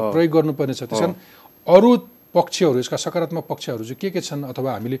प्रविधिलाई प्रयोग गर्नुपर्ने छ त्यसकारण अरू पक्षहरू यसका सकारात्मक पक्षहरू चाहिँ के छन्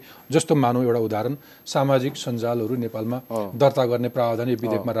अथवा हामीले जस्तो मानौँ एउटा उदाहरण सामाजिक सञ्जालहरू नेपालमा दर्ता गर्ने प्रावधान यो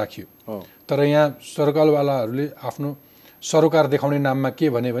विधेयकमा राखियो तर यहाँ सरकारवालाहरूले आफ्नो सरोकार देखाउने नाममा के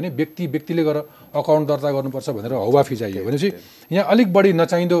भने व्यक्तिले गएर अकाउन्ट दर्ता गर्नुपर्छ भनेर हौवा फिजाइयो भनेपछि यहाँ अलिक बढी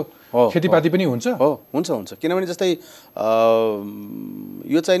नचाहिँदो खेतीपाती पनि हुन्छ हुन्छ किनभने जस्तै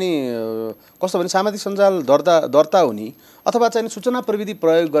यो चाहिँ नि कस्तो भने सामाजिक सञ्जाल दर्ता हुने अथवा चाहिँ सूचना प्रविधि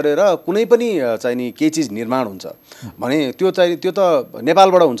प्रयोग गरेर कुनै पनि चाहिँ नि केही चिज निर्माण हुन्छ भने त्यो त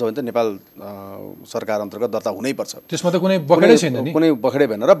नेपालबाट हुन्छ भने त नेपाल सरकार अन्तर्गत दर्ता हुनैपर्छ त्यसमा त कुनै बखेडै छैन नि कुनै बखेडै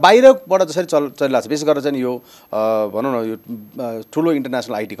भएन र बाहिरबाट जसरी चलिरहेको छ विशेष गरेर चाहिँ यो भनौँ न यो ठुलो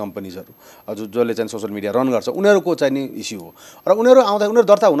इन्टरनेसनल आइटी कम्पनीजहरू जसले चाहिँ सोसियल मिडिया रन गर्छ उनीहरूको चाहिँ नि इस्यु हो र उनीहरू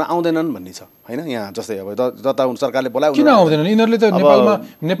दर्ता हुन आउँदैनन् भन्ने छ हैन यहाँ जस्तै अब दर्ता हुन सरकारले बोलायो किन आउँदैनन् यिनीहरूले त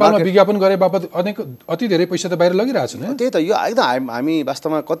नेपालमा विज्ञापन गरे बापत अति धेरै पैसा त बाहिर लगिरहेछन् त्यही त यो एकदम हामी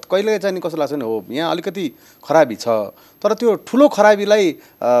वास्तवमा कहिले चाहिँ नि कस्तो लाग्छ नि हो यहाँ अलिकति खराबी छ तर त्यो ठुलो खराबीलाई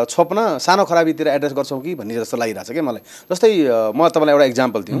छोप्न सानो खराबीतिर एड्रेस गर्छौँ कि भन्ने जस्तो लागिरहेछ क्या मलाई जस्तै म तपाईँलाई एउटा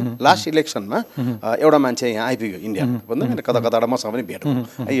इक्जाम्पल दिउँ लास्ट इलेक्सनमा एउटा मान्छे यहाँ आइपुग्यो इन्डिया भन्दा होइन कता मसँग पनि भेट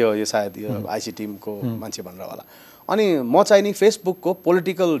भयो यो सायद यो आइसी टिमको मान्छे भनेर होला अनि म चाहिँ नि फेसबुकको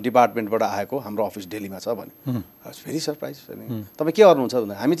पोलिटिकल डिपार्टमेन्टबाट आएको हाम्रो अफिस दिल्लीमा छ भने भेरी सरप्राइज अनि तपाईँ के गर्नुहुन्छ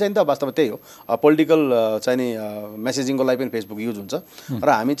भन्दा हामी चाहिँ त वास्तवमा त्यही हो पोलिटिकल चाहिँ नि मेसेजिङको लागि पनि फेसबुक युज हुन्छ र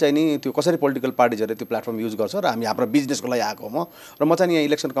हामी चाहिँ नि त्यो कसरी पोलिटिकल पार्टिजहरूले त्यो प्लेटफर्म युज गर्छ र हामी हाम्रो बिजनेसको लागि आएको म र म चाहिँ यहाँ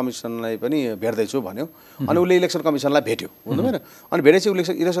इलेक्सन कमिसनलाई पनि भेट्दैछु भन्यो अनि उसले इलेक्सन कमिसनलाई भेट्यो बुझ्नु भएन अनि भेटेपछि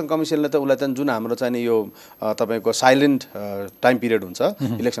इलेक्सन कमिसनले त उसलाई चाहिँ जुन हाम्रो चाहिँ नि यो तपाईँको साइलेन्ट टाइम पिरियड हुन्छ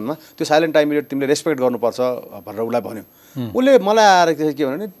इलेक्सनमा त्यो साइलेन्ट टाइम पिरियड तिमीले रेस्पेक्ट गर्नुपर्छ भनेर उसलाई भन्यो उसले मलाई आएर के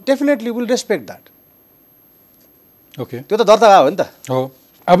भने definitely will respect that okay त्यो त दर्ता भयो नि त हो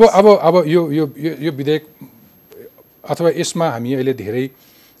अब यो विधेयक अथवा यसमा हामी अहिले धेरै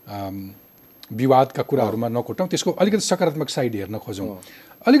विवादका कुराहरूमा नकोटौँ त्यसको अलिकति सकारात्मक साइड हेर्न खोजौँ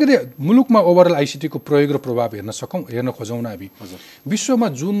अलिकति मुलुकमा ओभरअल आइसिटीको प्रयोग र प्रभाव हेर्न खोजौँ न हामी विश्वमा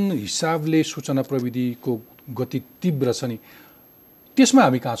जुन हिसाबले सूचना प्रविधिको गति तीव्र छ नि त्यसमा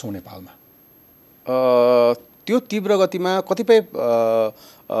हामी कहाँ छौँ नेपालमा त्यो तीव्र गतिमा कतिपय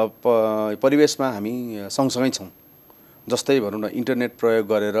परिवेशमा हामी सँगसँगै छौँ जस्तै भनौँ न इन्टरनेट प्रयोग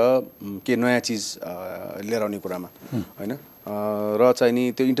गरेर के नयाँ चिज लिएर आउने कुरामा होइन र चाहिँ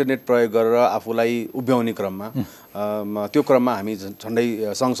नि त्यो इन्टरनेट प्रयोग गरेर आफूलाई उभ्याउने क्रममा त्यो क्रममा हामी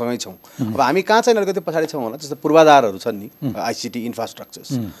झन्डै सँगसँगै छौँ अब हामी कहाँ चाहिँ अलिकति पछाडि छौँ होला जस्तो पूर्वाधारहरू छन् नि आइसिटी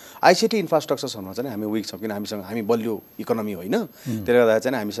इन्फ्रास्ट्रक्चर्सहरूमा चाहिँ हामी विक छौँ किन हामी बलियो इकोनोमी होइन त्यसले गर्दा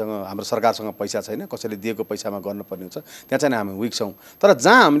चाहिँ हामीसँग हाम्रो सरकारसँग पैसा छैन कसैले दिएको पैसामा गर्नुपर्ने हुन्छ त्यहाँ चाहिँ हामी विक छौँ तर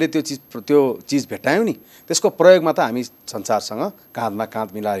जहाँ हामीले त्यो चिज भेट्टायौँ नि त्यसको प्रयोगमा त हामी संसारसँग काँधमा काँध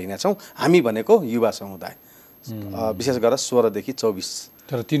मिलाएर हिँडेछौँ हामी भनेको युवा समुदाय विशेष गरेर 16 देखि 24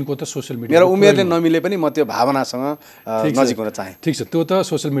 तर तिनको त सोसियल मिडिया मेरो उमेरले नमिले पनि म त्यो भावनासँग नजिक हुन चाहे ठिक छ त्यो त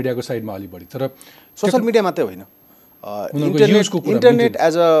सोसियल मिडियाको साइडमा अलि बढी तर सोसियल मिडिया मात्रै होइन internet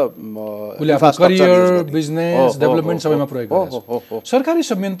as a career business development सबैमा प्रयोग गर्छ सरकारी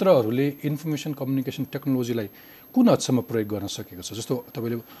संयन्त्रहरूले इन्फर्मेसन कम्युनिकेसन टेक्नोलोजीलाई कुन हदसम्म प्रयोग गर्न सकेको छ जस्तो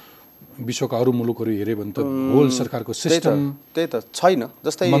तपाईँले विश्वका अरू मुलुकहरू हेऱ्यो भने त होल सरकारको सिस्टम त्यही त छैन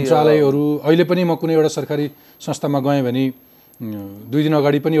जस्तै मन्त्रालयहरू अहिले पनि म कुनै एउटा सरकारी संस्थामा गएँ भने 2 दिन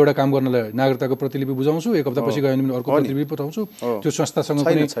अगाडि पनि एउटा काम गर्नलाई नागरिकताको प्रतिलिपि बुझाउँछु एक हप्तापछि गएँ भने अर्को प्रतिलिपि पठाउँछु त्यो संस्थासँग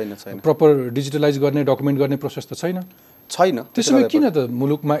पनि प्रपर डिजिटलाइज गर्ने डकुमेन्ट गर्ने प्रोसेस त छैन त्यसैले किन त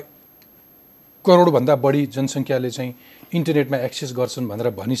मुलुकमा करोडभन्दा बढी जनसङ्ख्याले चाहिँ इन्टरनेटमा एक्सेस गर्छन् भनेर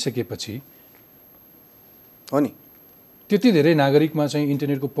भनिसकेपछि हो नि त्यति धेरै नागरिकमा चाहिँ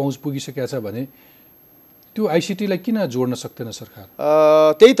इन्टरनेटको पहुँच पुगिसकेको छ भने त्यो आइसिटीलाई किन जोड्न सक्दैन सरकार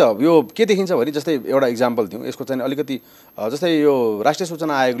त्यही त यो के देखिन्छ भने जस्तै एउटा इक्जाम्पल दिउँ यसको चाहिँ अलिकति जस्तै यो राष्ट्रिय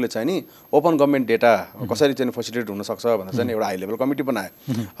सूचना आयोगले चाहिँ नि ओपन गभर्मेन्ट डेटा कसरी चाहिँ फेसिलिटेट हुनसक्छ भनेर चाहिँ एउटा हाई लेभल कमिटी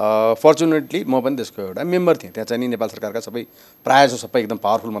बनायो फर्चुनेटली म पनि त्यसको एउटा मेम्बर थिएँ त्यहाँ चाहिँ नि नेपाल सरकारका प्रायः सबै एकदम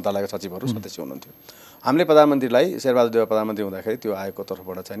पावरफुल मन्त्रालयका सचिवहरू सदस्य हुनुहुन्थ्यो हामीले प्रधानमन्त्रीलाई शेरबहादुर देउवा प्रधानमन्त्री हुँदाखेरि त्यो आयोगको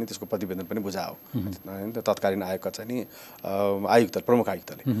तर्फबाट चाहिँ नि त्यसको प्रतिवेदन पनि बुझायो होइन तत्कालीन आयोगका चाहिँ नि आयुक्त प्रमुख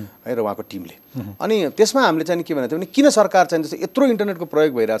आयुक्तले है र उहाँको टिमले अनि त्यसमा हामीले चाहिँ के भनेको थियो भने किन सरकार चाहिँ जस्तै यत्रो इन्टरनेटको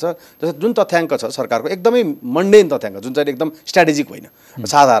प्रयोग भइरहेछ जस्तै जुन तथ्याङ्क छ सरकारको एकदमै मन्डेन तथ्याङ्क जुन चाहिँ एकदम स्ट्राटेजिक होइन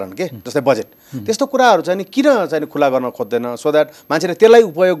साधारण के जस्तै बजेट त्यस्तो कुराहरू चाहिँ नि किन चाहिँ खुला गर्न खोज्दैन सो द्याट मान्छेले त्यसलाई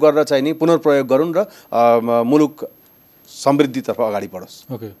उपयोग गरेर चाहिँ नि पुनर्प्रयोग गरून् र मुलुक समृद्धितर्फ अगाडि बढोस्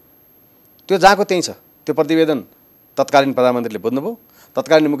त्यो जहाँको त्यही छ त्यो प्रतिवेदन तत्कालीन प्रधानमन्त्रीले बुझ्नुभयो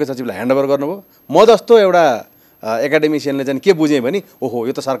तत्कालीन मुख्य सचिवलाई ह्यान्डओभर गर्नुभयो म जस्तो एउटा एकाडेमिसियनले चाहिँ के बुझेँ भने ओहो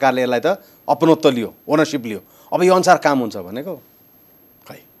यो त सरकारले यसलाई त अपनत्व लियो ओनरसिप लियो अब यो अनुसार काम हुन्छ भनेको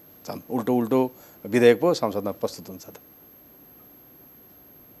खै उल्टो विधेयक पो संसदमा प्रस्तुत हुन्छ त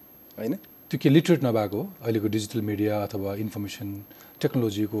होइन त्यो के लिटरेट नभएको अहिलेको डिजिटल मिडिया अथवा इन्फर्मेसन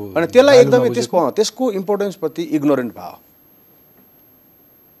टेक्नोलोजीको अनि त्यसलाई एकदमै त्यसको इम्पोर्टेन्सप्रति इग्नोरेन्ट भयो,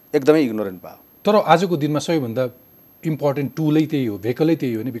 एकदमै इग्नोरेन्ट भयो। तर आजको दिनमा सबैभन्दा इम्पोर्टेन्ट टुलै त्यही हो, भेहिकलै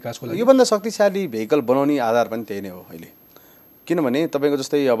त्यही हो नि विकासको लागि। योभन्दा शक्तिशाली भेहिकल बनाउने आधार पनि त्यही नै हो अहिले। किनभने तपाईँको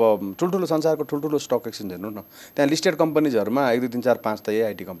जस्तै अब ठुल्ठुलो संसारको ठुल्ठुलो स्टक एक्सचेन्ज हेर्नु न, त्यहाँ लिस्टेड कम्पनीजहरूमा 1 2 3 4 5 त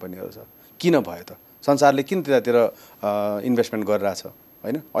यही आइटी कम्पनीहरू छ। किन भयो त? संसारले किन त्यतातिर इन्भेस्टमेन्ट गरिरहेछ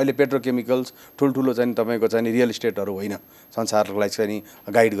होइन? अहिले पेट्रोकेमिकल्स ठुल्ठुलो चाहिँ तपाईँको चाहिँ रियल इस्टेटहरू होइन संसारलाई चाहिँ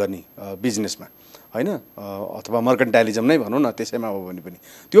गाइड गर्ने बिजनेसमा होइन, अथवा मर्केन्टाइलिजम नै भनौँ न, त्यसैमा हो भने पनि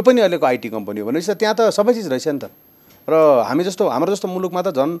त्यो पनि अहिलेको आइटी कम्पनी हो भनेपछि त्यहाँ त सबै चिज रहेछ नि त। र हाम्रो जस्तो मुलुकमा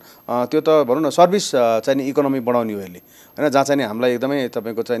त झन् त्यो त भनौँ न सर्भिस चाहिँ इकोनोमी बढाउने हो यसले होइन, जहाँ चाहिँ हामीलाई एकदमै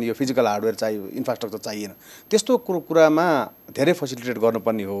तपाईँको चाहिँ यो फिजिकल हार्डवेयर चाहियो, इन्फ्रास्ट्रक्चर चाहिएन, त्यस्तो कुरामा धेरै फेसिलिटेट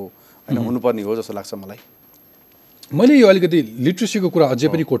गर्नुपर्ने हो होइन, हुनुपर्ने हो जस्तो लाग्छ मलाई। मैले यो अलिकति लिट्रेसीको कुरा अझै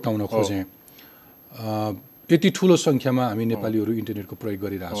पनि कोट्याउन खोजेँ। यति ठुलो सङ्ख्यामा हामी नेपालीहरू इन्टरनेटको प्रयोग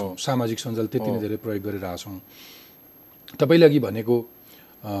गरिरहेछौँ, सामाजिक सञ्जाल त्यति नै धेरै प्रयोग गरिरहेछौँ। तपाईँले अघि भनेको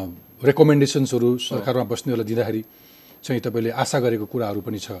रेकमेन्डेसन्सहरू सरकारमा बस्नेहरूलाई दिँदाखेरि चाहिँ तपाईँले आशा गरेको कुराहरू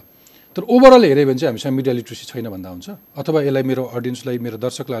पनि छ। तर ओभरअल हेऱ्यो भने चाहिँ हामीसँग मिडिया लिट्रेसी छैन भन्दा हुन्छ, अथवा यसलाई मेरो अडियन्सलाई, मेरो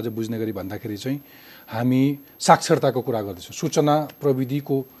दर्शकलाई अझ बुझ्ने गरी भन्दाखेरि चाहिँ हामी साक्षरताको कुरा गर्दैछौँ। सूचना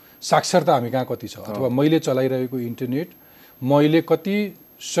प्रविधिको साक्षरता हामी कहाँ कति छ, अथवा मैले चलाइरहेको इन्टरनेट मैले कति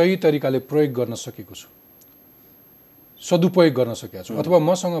सही तरिकाले प्रयोग गर्न सकेको छु, सदुपयोग गर्न सकेको छु, अथवा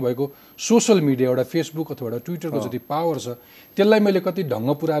मसँग भएको सोसल मिडिया एउटा फेसबुक अथवा एउटा ट्विटरको जति पावर छ त्यसलाई मैले कति ढङ्ग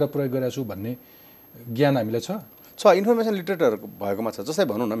पुऱ्याएर प्रयोग गरेको छु भन्ने ज्ञान हामीलाई छ। इन्फर्मेसन लिटरेटहरू भएकोमा छ। जस्तै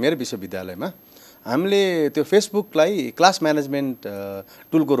भनौँ न, मेरो विश्वविद्यालयमा हामीले त्यो फेसबुकलाई क्लास म्यानेजमेन्ट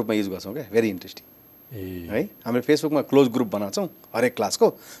टुलको रूपमा युज गर्छौँ क्या। भेरी इन्ट्रेस्टिङ है। हामीले फेसबुकमा क्लोज ग्रुप बनाउँछौँ, हरेक क्लासको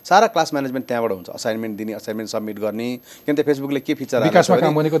सारा क्लास म्यानेजमेन्ट त्यहाँबाट हुन्छ। असाइनमेन्ट दिने, असाइनमेन्ट सबमिट गर्ने, किनभने फेसबुकले के फिचर विकासमा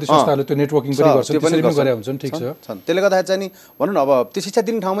काम गर्ने कति संस्थाहरूले त्यो नेटवर्किङ पनि गर्छन्, त्यसरी पनि गरे हुन्छन्। ठिक छ, त्यसले गर्दाखेरि चाहिँ नि भनौँ न, अब त्यो शिक्षा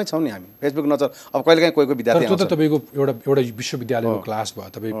दिने ठाउँमै छौँ नि हामी। फेसबुक नचल अब कहिलेकाहीँ कोही विद्यार्थी त्यो त तपाईँको एउटा विश्वविद्यालयको क्लास भयो,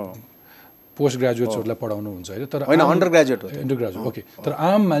 तपाईँ पोस्ट ग्रेजुएट्सहरूलाई पढाउनुहुन्छ होइन, तर होइन अन्डर ग्रेजुएट हो, अन्डर ग्रेजुएट ओके। तर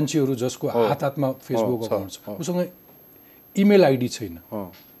आम मान्छेहरू जसको हातमा फेसबुक अकाउन्ट छ, उसँग इमेल आइडी छैन,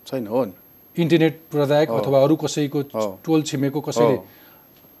 हो नि, इन्टरनेट प्रदायक अथवा अरू कसैको टोल छिमेको कसैले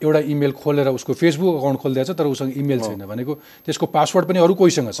एउटा इमेल खोलेर उसको फेसबुक अकाउन्ट खोलिदिएछ तर उसँग इमेल छैन भनेको त्यसको पासवर्ड पनि अरू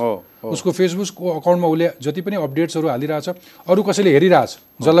कोहीसँग छ। उसको फेसबुकको अकाउन्टमा उसले जति पनि अपडेट्सहरू हालिरहेछ अरू कसैले हेरिरहेछ,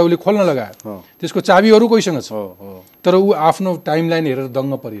 जसलाई उसले खोल्न लगायो, त्यसको चाबी अरू कोहीसँग छ, तर ऊ आफ्नो टाइमलाइन हेरेर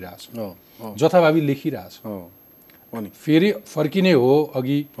दङ्ग परिरहेछ, जथाभावी लेखिरहेछ। फेरि फर्किने हो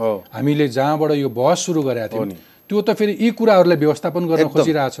अघि हामीले जहाँबाट यो बहस सुरु गरेका थियौँ, त्यो त फेरि यी कुराहरूलाई व्यवस्थापन गर्न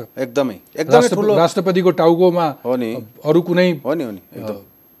खोजिरहेछ। एकदमै राष्ट्रपतिको टाउकोमा अरू कुनै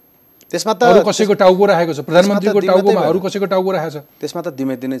त्यसमा त अरू कसैको टाउको राखेको छ, प्रधानमन्त्रीको टाउकोमा अरू कसैको टाउको राखेको छ, त्यसमा त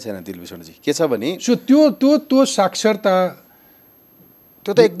दिनै छैन दिलभूषणजी। के छ भने त्यो साक्षरता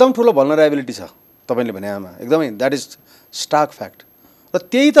त्यो त एकदम ठुलो भल्नरेबिलिटी छ तपाईँले भनेमा, एकदमै द्याट इज स्टार्क फ्याक्ट। र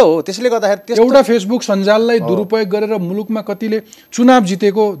त्यही त हो, त्यसले गर्दाखेरि एउटा फेसबुक सञ्जाललाई दुरुपयोग गरेर मुलुकमा कतिले चुनाव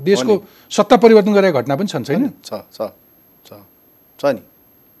जितेको, देशको सत्ता परिवर्तन गरेको घटना पनि छन्, छैन? छ नि।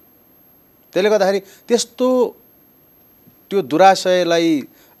 त्यसले गर्दाखेरि त्यस्तो त्यो दुराशयलाई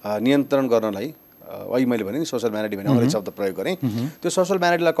नियन्त्रण गर्नलाई अघि मैले भने नि सोसल म्यानेडी भने अङ्ग्रेजी शब्द प्रयोग गरेँ, त्यो सोसल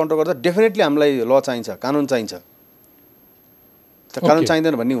म्यानेडीलाई कन्ट्रोल गर्दा डेफिनेटली हामीलाई ल चाहिन्छ, कानुन चाहिन्छ। कानुन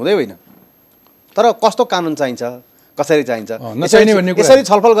चाहिँदैन भन्ने हुँदै होइन, तर कस्तो कानुन चाहिन्छ, कसरी चाहिन्छ, यसरी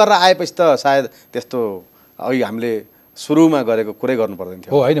छलफल गरेर आएपछि त सायद त्यस्तो अघि हामीले सुरुमा गरेको कुरै गर्नु पर्दैन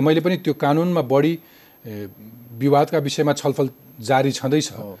थियो। हो होइन, मैले पनि त्यो कानुनमा बढी विवादका विषयमा छलफल जारी छँदैछ,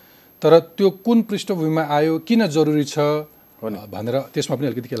 तर त्यो कुन पृष्ठभूमिमा आयो, किन जरुरी छ भनेर त्यसमा पनि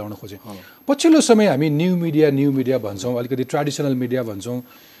अलिकति केलाउन खोजेँ। पछिल्लो समय हामी न्यू मिडिया भन्छौँ, अलिकति ट्रेडिसनल मिडिया भन्छौँ,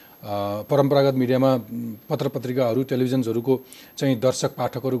 परम्परागत मिडियामा पत्र पत्रिकाहरू, टेलिभिजन्सहरूको चाहिँ दर्शक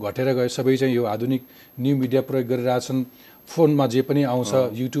पाठकहरू घटेर गए, सबै चाहिँ यो आधुनिक न्यू मिडिया प्रयोग गरिरहेछन्। फोनमा जे पनि आउँछ,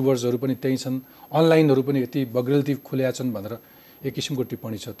 युट्युबर्सहरू पनि त्यही छन्, अनलाइनहरू पनि यति बग्रेलती खुल्या छन् भनेर एक किसिमको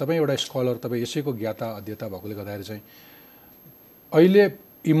टिप्पणी छ। तपाईँ एउटा स्कलर, तपाईँ यसैको ज्ञाता अध्येता भएकोले गर्दाखेरि चाहिँ अहिले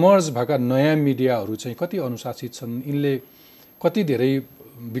इमर्ज भएका नयाँ मिडियाहरू चाहिँ कति अनुशासित छन्, यिनले कति धेरै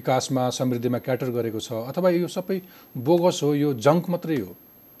विकासमा समृद्धिमा क्याटर गरेको छ, अथवा यो सबै बोगस हो, यो जङ्क मात्रै हो?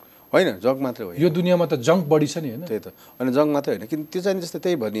 होइन, जङ्क मात्रै हो, यो दुनियाँमा त जङ्क बढी छ नि होइन? त्यही त, अनि जङ्क मात्रै होइन, किन त्यो चाहिँ जस्तै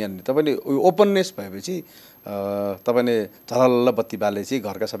त्यही भनिहाल्ने तपाईँले ओपननेस भएपछि तपाईँले झलल्ल बत्ती बालेपछि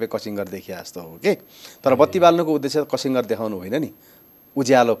घरका सबै कसिङ्गर देखिए जस्तो हो कि, तर बत्ती बाल्नुको उद्देश्य कसिङ्गर देखाउनु होइन नि,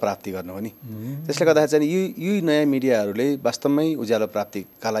 उज्यालो प्राप्ति गर्नु हो नि। त्यसले गर्दाखेरि चाहिँ यी नयाँ मिडियाहरूले वास्तवमै उज्यालो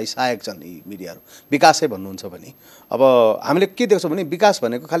प्राप्तिका लागि सहायक छन्। यी मिडियाहरू विकासै भन्नुहुन्छ भने अब हामीले के देख्छौँ भने विकास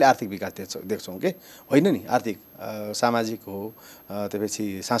भनेको खालि आर्थिक विकास देख्छौँ के होइन नि। आर्थिक सामाजिक हो, त्यसपछि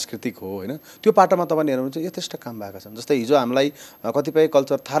सांस्कृतिक हो होइन। त्यो पाटोमा तपाईँले हेर्नुहुन्छ यथेष्ट काम भएका छन्। जस्तै हिजो हामीलाई कतिपय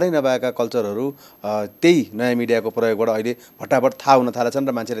कल्चर थाहै नभएका कल्चरहरू त्यही नयाँ मिडियाको प्रयोगबाट अहिले फटाफट थाहा हुन थालेछन्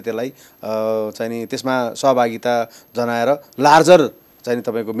र मान्छेले त्यसलाई चाहिँ नि त्यसमा सहभागिता जनाएर लार्जर चाहिँ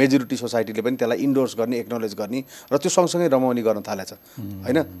तपाईँको मेजोरिटी सोसाइटीले पनि त्यसलाई इन्डोर्स गर्ने, एक्नोलेज गर्ने र त्यो सँगसँगै रमाउने गर्न थालेछ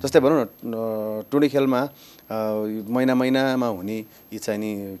होइन। जस्तै भनौँ न टुँडी खेलमा महिनामा हुने यी चाहिँ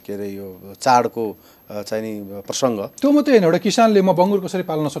नि के अरे यो चाडको चाहिँ नि प्रसङ्ग त्यो मात्रै होइन। एउटा किसानले म बङ्गुर कसरी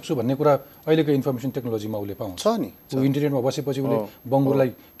पाल्न सक्छु भन्ने कुरा अहिलेको इन्फर्मेसन टेक्नोलोजीमा उसले पाउँछ नि। ऊ इन्टरनेटमा बसेपछि उसले बङ्गुरलाई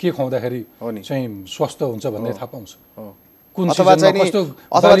के खुवाउँदाखेरि चाहिँ स्वस्थ हुन्छ भन्ने थाहा पाउँछ। अथवा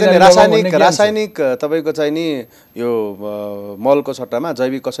चाहिँ रासायनिक तपाईँको चाहिँ नि यो मलको सट्टामा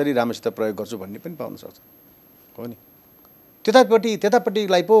जैविक कसरी राम्रोसित प्रयोग गर्छु भन्ने पनि पाउन सक्छ हो नि।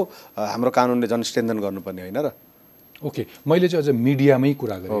 त्यतापट्टिलाई पो हाम्रो कानुनले झन् स्ट्रेन्थन गर्नुपर्ने होइन र। ओके, मैले चाहिँ अझ मिडियामै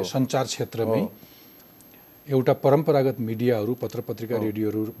कुरा गरेँ, सञ्चार क्षेत्रमै एउटा परम्परागत मिडियाहरू, पत्र पत्रिका,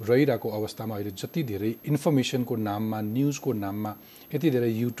 रेडियोहरू रहिरहेको अवस्थामा अहिले जति धेरै इन्फर्मेसनको नाममा, न्युजको नाममा यति धेरै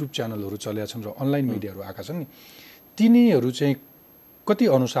युट्युब च्यानलहरू चलेका छन् र अनलाइन मिडियाहरू आएका छन् नि, तिनीहरू चाहिँ कति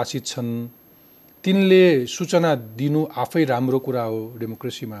अनुशासित छन्? तिनले सूचना दिनु आफै राम्रो कुरा हो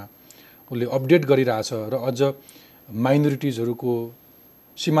डेमोक्रेसीमा, उसले अपडेट गरिरहेछ र अझ माइनोरिटिजहरूको,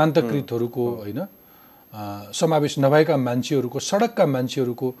 सीमान्तकृतहरूको होइन, समावेश नभएका मान्छेहरूको, सडकका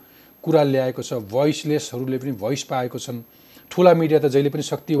मान्छेहरूको कुरा ल्याएको छ। भोइसलेसहरूले पनि भोइस पाएको छन्। ठुला मिडिया त जहिले पनि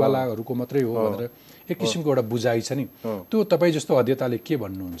शक्तिवालाहरूको मात्रै हो भनेर एक किसिमको एउटा बुझाइ छ नि। त्यो तपाईँ जस्तो अध्येताले के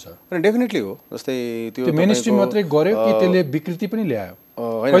भन्नुहुन्छ? डेफिनेटली हो। जस्तै त्यो मेन स्ट्रिम मात्रै गर्यो कि त्यसले विकृति पनि ल्यायो?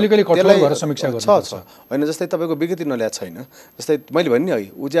 कहिले कहिले कठोर भएर समीक्षा गर्छ होइन। जस्तै तपाईँको विकृति नल्याएको छैन। जस्तै मैले भने नि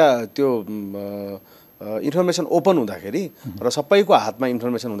है त्यो इन्फर्मेसन ओपन हुँदाखेरि र सबैको हातमा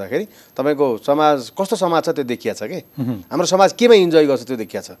इन्फर्मेसन हुँदाखेरि तपाईँको समाज कस्तो समाज छ त्यो देखिया छ कि हाम्रो समाज केमा इन्जोय गर्छ त्यो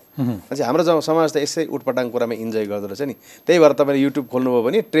देखिया छ। अनि हाम्रो समाज त यसै उटपटाङ कुरामा इन्जोय गर्दो रहेछ नि। त्यही भएर तपाईँले युट्युब खोल्नुभयो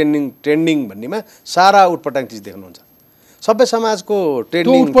भने ट्रेन्डिङ भन्नेमा सारा उटपटाङ चिज देख्नुहुन्छ। सबै समाजको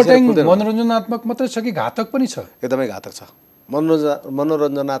ट्रेन्डिङ मनोरञ्जनात्मक मात्रै छ कि घातक पनि छ? एकदमै घातक छ।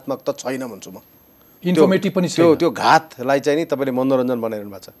 मनोरञ्जनात्मक त छैन भन्छु म, इन्फर्मेटिभ पनि छ। त्यो घातलाई चाहिँ नि तपाईँले मनोरञ्जन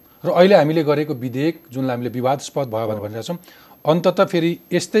बनाइरहनु भएको छ। र अहिले हामीले गरेको विधेयक जुनलाई हामीले विवादास्पद भयो भनेर भनिरहेका छौँ, अन्ततः फेरि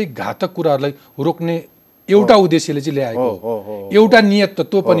यस्तै घातक कुराहरूलाई रोक्ने एउटा उद्देश्यले चाहिँ ल्याएको हो। एउटा नियत त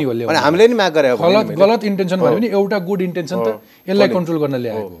त्यो पनि हो, हामीले नि माग गरे गलत इन्टेन्सन भन्यो भने एउटा गुड इन्टेन्सन त यसलाई कन्ट्रोल गर्न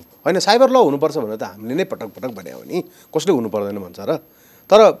ल्याएको होइन। साइबर ल हुनुपर्छ भनेर त हामीले नै पटक भने हो नि, कसले हुनु पर्दैन भन्छ र।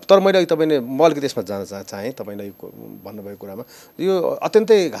 तर मैले म अलिकति त्यसमा जान चाहेँ तपाईँले भन्नुभएको कुरामा। यो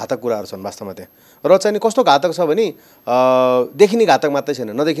अत्यन्तै घातक कुराहरू छन् वास्तवमा त्यहाँ। र चाहिँ कस्तो घातक छ भने देखिने घातक मात्रै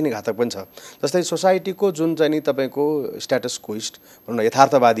छैन, नदेखिने घातक पनि छ। जस्तै सोसाइटीको जुन चाहिँ नि तपाईँको स्ट्याटस कोइस्ट भनौँ न,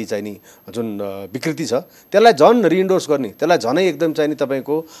 यथार्थवादी चाहिँ नि जुन विकृति छ त्यसलाई झन् रिइन्डोर्स गर्ने, त्यसलाई झनै एकदम चाहिँ नि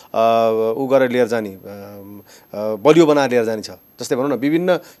तपाईँको ऊ गरेर लिएर जाने, बलियो बनाएर लिएर जाने छ। जस्तै भनौँ न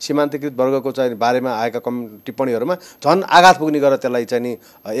विभिन्न सीमान्तकृत वर्गको चाहिँ बारेमा आएका टिप्पणीहरूमा झन् आघात पुग्ने गरेर त्यसलाई चाहिँ नि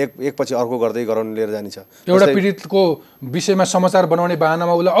एकपछि अर्को गर्दै गराउन लिएर जाने छ। एउटा पीडितको विषयमा समाचार बनाउने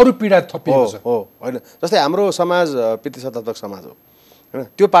बाहनामा उसलाई अरू पीडा थपिएको छ हो होइन। जस्तै हाम्रो समाज पितृसत्तात्मक समाज हो होइन।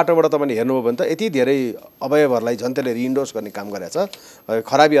 त्यो पाटोबाट तपाईँले हेर्नुभयो भने त यति धेरै अवयवहरूलाई झन् त्यसले रिइन्डोर्स गर्ने काम गरेछ,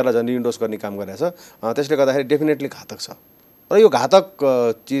 खराबीहरूलाई झन् रिइन्डोर्स गर्ने काम गरेछ। त्यसले गर्दाखेरि डेफिनेटली घातक छ। र यो घातक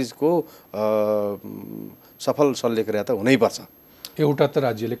चिजको सफल शल्यक्रिया त हुनैपर्छ। एउटा त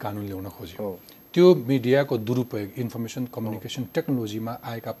राज्यले कानुन ल्याउन खोज्यो, त्यो मिडियाको दुरुपयोग, इन्फर्मेसन कम्युनिकेसन टेक्नोलोजीमा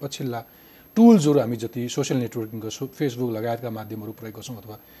आएका पछिल्ला टुल्सहरू हामी जति सोसियल नेटवर्किङको फेसबुक लगायतका माध्यमहरू प्रयोग गर्छौँ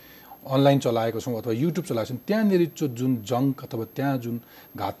अथवा अनलाइन चलाएको छौँ अथवा युट्युब चलाएको छौँ, त्यहाँनिर जुन जङ्क अथवा त्यहाँ जुन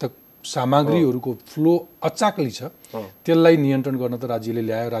घातक सामग्रीहरूको फ्लो अचाकली छ त्यसलाई नियन्त्रण गर्न त राज्यले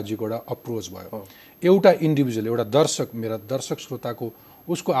ल्यायो, राज्यको एउटा अप्रोच भयो। एउटा इन्डिभिजुअल, एउटा दर्शक, मेरा दर्शक श्रोताको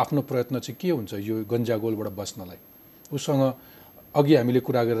उसको आफ्नो प्रयत्न चाहिँ के हुन्छ यो गन्जागोलबाट बस्नलाई? उसँग अघि हामीले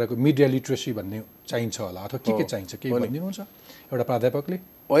कुरा गरिरहेको मिडिया लिट्रेसी भन्ने चाहिन्छ होला अथवा के चाहिन्छ, केही भनिदिनुहुन्छ एउटा प्राध्यापकले?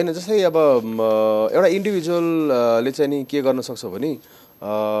 होइन, जस्तै अब एउटा इन्डिभिजुअलले चाहिँ नि के गर्न सक्छ भने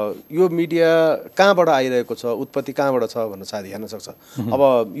यो मिडिया कहाँबाट आइरहेको छ, उत्पत्ति कहाँबाट छ भनेर सायद हेर्न सक्छ।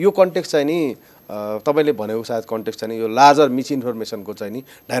 अब यो कन्टेक्स्ट चाहिँ नि तपाईँले भनेको सायद कन्टेक्स्ट चाहिँ यो लार्जर मिसइन्फर्मेसनको चाहिँ नि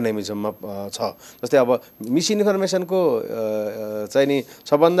डाइनामिजममा छ। जस्तै अब मिसइन्फर्मेसनको चाहिँ नि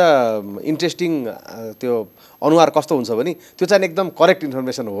सबभन्दा इन्ट्रेस्टिङ त्यो अनुहार कस्तो हुन्छ भने त्यो चाहिँ एकदम करेक्ट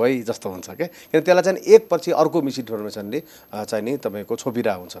इन्फर्मेसन हो है जस्तो हुन्छ क्या, किन त्यसलाई चाहिँ एकपछि अर्को मिसइन्फर्मेसनले चाहिँ नि तपाईँको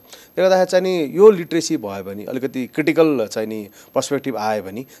छोपिरहेको हुन्छ। त्यसले गर्दाखेरि चाहिँ नि यो लिट्रेसी भयो भने अलिकति क्रिटिकल चाहिँ नि पर्सपेक्टिभ आयो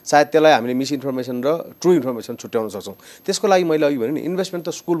भने सायद त्यसलाई हामीले मिसइन्फर्मेसन र ट्रु इन्फर्मेसन छुट्याउन सक्छौँ। त्यसको लागि मैले अघि भने नि इन्भेस्टमेन्ट त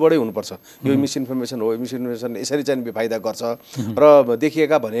स्कुलबाटै हुनुपर्छ। यो मिसइन्फर्मेसन हो, मिसइन्फर्मेसन यसरी चाहिँ बेफाइदा गर्छ र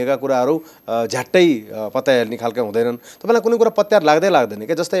देखिएका भनेका कुराहरू झ्याट्टै पत्याइहाल्ने खालका हुँदैनन्। तपाईँलाई कुनै कुरा पत्यार लाग्दैन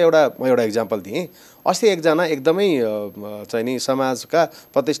क्या। जस्तै म एउटा इक्जाम्पल दिएँ। अस्ति एकजना एकदमै चाहिँ नि समाजका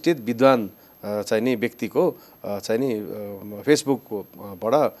प्रतिष्ठित विद्वान चाहिँ नि व्यक्तिको चाहिँ नि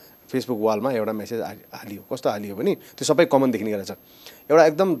फेसबुक वालमा एउटा मेसेज हालियो। कस्तो हालियो भने त्यो सबै कमन देखिने गरेछ। एउटा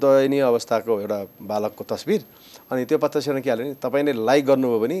एकदम दयनीय अवस्थाको एउटा बालकको तस्बिर, अनि त्यो पत्तासँग के हाल्यो भने तपाईँले लाइक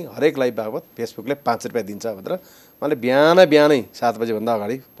गर्नुभयो भने हरेक लाइक बाबत फेसबुकले 5 रुपियाँ दिन्छ भनेर मैले बिहानै 7 बजेभन्दा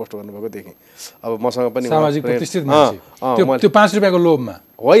अगाडि पोस्ट गर्नुभएको देखेँ। अब मसँग पनि सामाजिक प्रतिष्ठित मान्छे त्यो 5 रुपियाँको लोभमा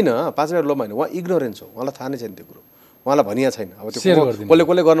होइन, 5 रुपियाँको लोभमा होइन, उहाँ इग्नोरेन्स हो, उहाँलाई थाहा नै छैन त्यो कुरो, उहाँलाई भनिया छैन। अब त्यो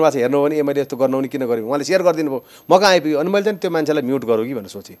कसले गर्नुभएको छ हेर्नु भने मैले यस्तो गर्नु भने किन गरेँ, उहाँले सेयर गरिदिनु भयो, म कहाँ आइपुग्यो। अनि मैले चाहिँ त्यो मान्छेलाई म्युट गरौँ कि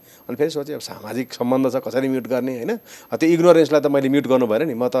भनेर सोचेँ। अनि फेरि सोचेँ अब सामाजिक सम्बन्ध छ, कसरी म्युट गर्ने होइन। त्यो इग्नोरेन्सलाई त मैले म्युट गर्नु भएन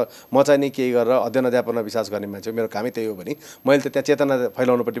नि। म चाहिँ नि केही गरेर अध्ययन अध्यापनमा विश्वास गर्ने मान्छे हो, मेरो कामै त्यही हो भने मैले त त्यहाँ चेतना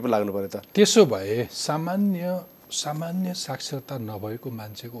फैलाउनुपट्टि पो लाग्नु पऱ्यो त। त्यसो भए सामान्य साक्षरता नभएको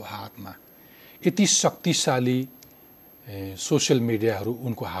मान्छेको हातमा यति शक्तिशाली सोसियल मिडियाहरू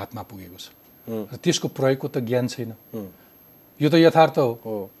उनको हातमा पुगेको छ र त्यसको प्रयोगको त ज्ञान छैन। यो त यथार्थ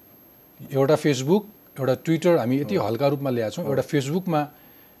हो। एउटा फेसबुक, एउटा ट्विटर हामी यति हल्का रूपमा ल्याएको छौँ। एउटा फेसबुकमा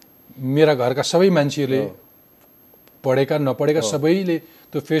मेरा घरका सबै मान्छेहरूले पढेका नपढेका सबैले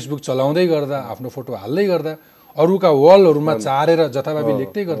त्यो फेसबुक चलाउँदै गर्दा आफ्नो फोटो हाल्दै गर्दा अरूका वालहरूमा चारेर जथाभावी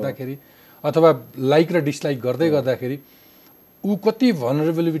लेख्दै गर्दाखेरि अथवा लाइक र डिसलाइक गर्दै गर्दाखेरि ऊ कति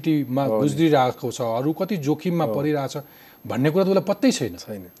भनरेबिलिटीमा गुज्रिरहेको छ, अरू कति जोखिममा परिरहेछ भन्ने कुरा त उसलाई पत्तै छैन।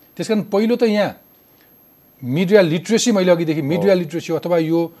 त्यस कारण पहिलो त यहाँ मिडिया लिट्रेसी, मैले अघिदेखि मिडिया लिट्रेसी अथवा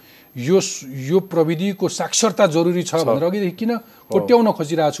यो प्रविधिको साक्षरता जरुरी छ भनेर अघिदेखि किन कोट्याउन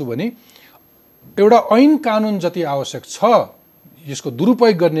खोजिरहेको छु भने एउटा ऐन कानुन जति आवश्यक छ यसको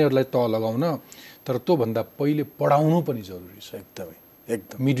दुरुपयोग गर्नेहरूलाई तह लगाउन, तर त्योभन्दा पहिले पढाउनु पनि जरुरी छ।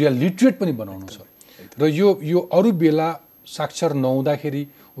 एकदम मिडिया लिटरेट पनि बनाउनु छ। र यो अरू बेला साक्षर नहुँदाखेरि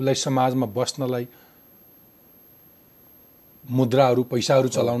उसलाई समाजमा बस्नलाई, मुद्राहरू पैसाहरू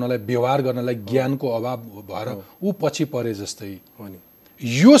चलाउनलाई, व्यवहार गर्नलाई ज्ञानको अभाव भएर ऊ पछि परे जस्तै हो नि।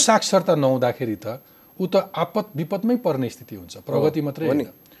 यो साक्षरता नहुँदाखेरि त ऊ त आपत विपदमै पर्ने स्थिति हुन्छ, प्रगति मात्रै होइन,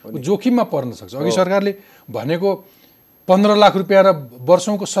 ऊ जोखिममा पर्न सक्छ। अघि सरकारले भनेको 15 लाख रुपियाँ र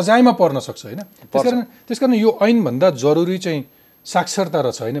वर्षौंको सजायमा पर्न सक्छ होइन। त्यसकारण यो ऐनभन्दा जरुरी चाहिँ साक्षरता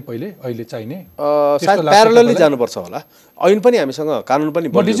रहेछ होइन अहिले चाहिने। सायद प्यारलली जानुपर्छ होला। ऐन पनि हामीसँग, कानुन पनि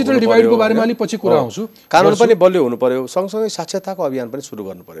म डिजिटल डिभाइडको बारेमा अलि पछि कुरा आउँछु। कानुन पनि बलियो हुनु पर्यो, सँगसँगै साक्षरताको अभियान पनि सुरु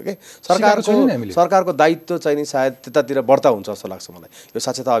गर्नु पर्यो के। सरकारको दायित्व चाहिँ नि सायद त्यतातिर बढ्ता हुन्छ जस्तो लाग्छ मलाई, यो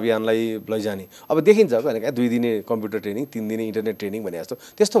साक्षरता अभियानलाई लैजाने। अब देखिन्छ भने 2 दिने कम्प्युटर ट्रेनिङ, 3 दिने इन्टरनेट ट्रेनिङ भने जस्तो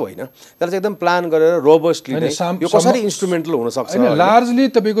त्यस्तो होइन। त्यसलाई चाहिँ एकदम प्लान गरेर रोबस्टली यो कसरी इन्स्ट्रुमेन्टल हुन सक्छ। लार्जली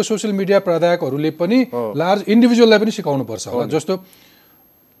तपाईको सोशल मिडिया प्रदायकहरूले पनि लार्ज इन्डिभिजुअललाई पनि सिकाउनु पर्छ होला। जस्तो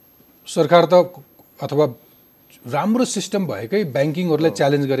सरकार त अथवा राम्रो सिस्टम भएकै ब्याङ्किङहरूलाई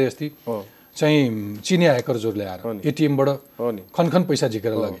च्यालेन्ज गरे अस्ति चाहिँ चिनिया ह्याकर्सहरूले आएर एटिएमबाट खनखन पैसा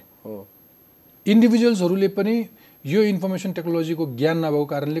झिकेर लगे। इन्डिभिजुअल्सहरूले पनि यो इन्फर्मेसन टेक्नोलोजीको ज्ञान नभएको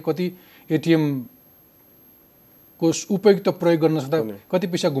कारणले कति एटिएमको उपयुक्त प्रयोग गर्न सक्दा कति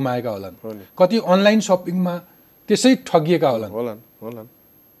पैसा गुमाएका होलान्, कति अनलाइन सपिङमा त्यसै ठगिएका होलान्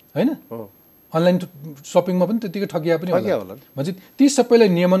होइन। अनलाइन सपिङमा पनि त्यतिकै ठगिया पनि होला। भन्छ ती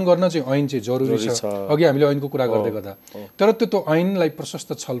सबैलाई नियमन गर्न चाहिँ ऐन चाहिँ जरुरी छ। अघि हामीले ऐनको कुरा गर्दै गर्दा तर त्यो ऐनलाई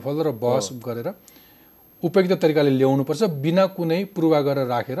प्रशस्त छलफल र बहस गरेर उपयुक्त तरिकाले ल्याउनुपर्छ, बिना कुनै पूर्वाग्रह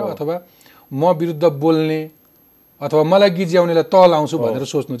राखेर अथवा म विरुद्ध बोल्ने अथवा मलाई गिज्याउनेलाई तल आउँछु भनेर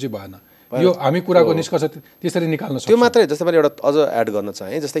सोच्नु चाहिँ भएन। यो हामी कुराको निष्कर्ष त्यसरी निकाल्न सक्छौँ। त्यो मात्रै। जस्तै मैले एउटा अझ एड गर्न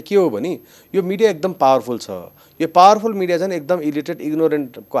चाहेँ, जस्तै के हो भने यो मिडिया एकदम पावरफुल छ। यो पावरफुल मिडिया चाहिँ एकदम इलिटरेट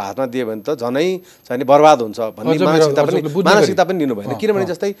इग्नोरेन्टको हातमा दियो भने त झनै चाहिँ बर्बाद हुन्छ भन्ने मानसिकता पनि लिनु भएन।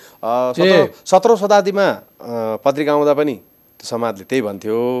 किनभने जस्तै 17औं शताब्दीमा पत्रिका आउँदा पनि समाजले त्यही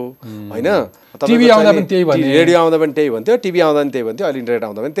भन्थ्यो होइन, टिभी आउँदा पनि त्यही भन्थ्यो, रेडियो आउँदा पनि त्यही भन्थ्यो, टिभी आउँदा पनि त्यही भन्थ्यो, अहिले इन्टरनेट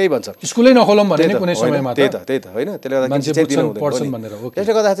आउँदा पनि त्यही भन्छ। स्कुलै नखोलौँ भने कुनै समयमा त्यही त होइन। त्यसले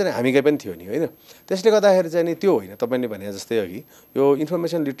गर्दा चाहिँ हामीकै पनि थियो नि होइन। त्यसले गर्दाखेरि चाहिँ नि त्यो होइन, तपाईँले भने जस्तै अघि यो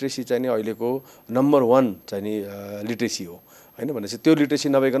इन्फर्मेसन लिट्रेसी चाहिँ नि अहिलेको नम्बर 1 चाहिँ नि लिट्रेसी हो हैन भनेपछि त्यो लिटरेसी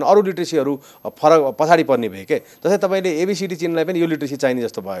नभइकन अरू लिटरेसीहरू फरक पछाडि पर्ने भए के जस्तै तपाईँले एबिसिडी चिन्नलाई पनि यो लिटरेसी चाहिने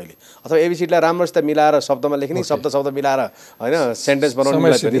जस्तो भयो अहिले अथवा एबिसिडीलाई राम्रोसित मिलाएर शब्दमा लेख्ने शब्द मिलाएर हैन सेन्टेन्स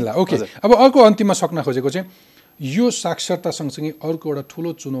बनाउनुलाई ओके अब अर्को अन्तिममा सक्न खोजेको चाहिँ यो साक्षरता सँगसँगै अर्को एउटा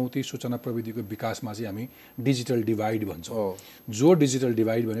ठुलो चुनौती सूचना प्रविधिको विकासमा चाहिँ हामी डिजिटल डिभाइड भन्छौँ जो डिजिटल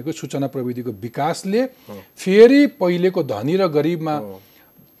डिभाइड भनेको सूचना प्रविधिको विकासले फेरि पहिलेको धनी र गरिबमा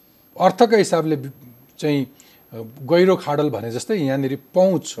अर्थका हिसाबले चाहिँ गहिरो खाडल भने जस्तै यहाँनिर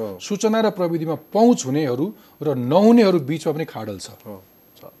पहुँच सूचना र प्रविधिमा पहुँच हुनेहरू र नहुनेहरू बिचमा पनि खाडल छ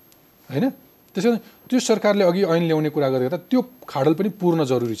हैन त्यसैले त्यो सरकारले अघि ऐन ल्याउने कुरा गरेको त त्यो खाडल पनि पूर्ण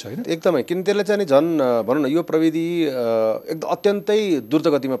जरुरी छ हैन एकदमै किन त्यसले चाहिँ झन् भनौँ न यो प्रविधि एकदम अत्यन्तै द्रुत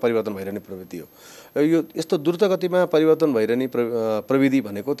गतिमा परिवर्तन भइरहने प्रविधि हो यो यस्तो द्रुत गतिमा परिवर्तन भइरहने प्रविधि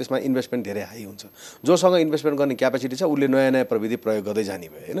भनेको त्यसमा इन्भेस्टमेन्ट धेरै हाई हुन्छ जोसँग इन्भेस्टमेन्ट गर्ने क्यापेसिटी छ उसले नयाँ नयाँ प्रविधि प्रयोग गर्दै जाने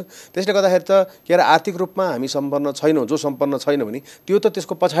भयो हैन त्यसले गर्दाखेरि त के अरे आर्थिक रूपमा हामी सम्पन्न छैनौँ जो सम्पन्न छैन भने त्यो त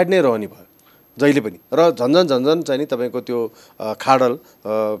त्यसको पछाडि नै रहने भयो जहिले पनि र झन्झन चाहिँ नि तपाईँको त्यो खाडल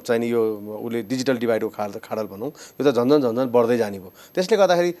चाहिँ नि यो उसले डिजिटल डिभाइडको खाडल भनौँ यो त झन्झन बढ्दै जाने भयो त्यसले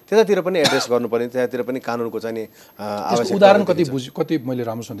गर्दाखेरि त्यतातिर पनि एड्रेस गर्नुपर्ने त्यतातिर पनि कानुनको चाहिँ नि आवश्यक उदाहरण कति मैले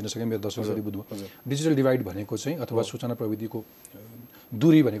राम्रोसँग दिन सकेँ मेरो दर्शकहरूले बुझ्नु डिजिटल डिभाइड भनेको चाहिँ अथवा सूचना प्रविधिको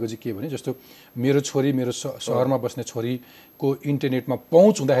दूरी भनेको चाहिँ के भने जस्तो मेरो छोरी मेरो सहरमा बस्ने छोरीको इन्टरनेटमा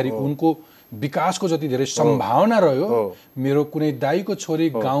पहुँच हुँदाखेरि उनको विकासको जति धेरै सम्भावना रह्यो मेरो कुनै दाइको छोरी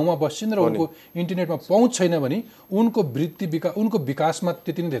गाउँमा बस्छिन् र उनको इन्टरनेटमा पहुँच छैन भने उनको विकासमा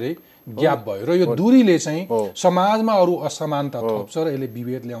त्यति नै धेरै ग्याप भयो र यो दूरीले चाहिँ समाजमा अरू असमानता थप्छ र यसले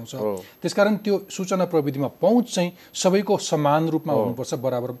विभेद ल्याउँछ त्यसकारण त्यो सूचना प्रविधिमा पहुँच चाहिँ सबैको समान रूपमा हुनुपर्छ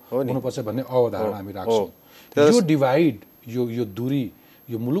बराबर हुनुपर्छ भन्ने अवधारणा हामी राख्छौँ यो डिभाइड यो दूरी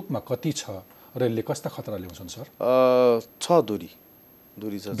यो मुलुकमा कति छ र यसले कस्ता खतरा ल्याउँछन् सर छ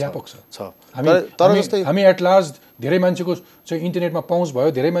दूरी छ व्यापक छ तर हामी एट लार्ज धेरै मान्छेको चाहिँ इन्टरनेटमा पहुँच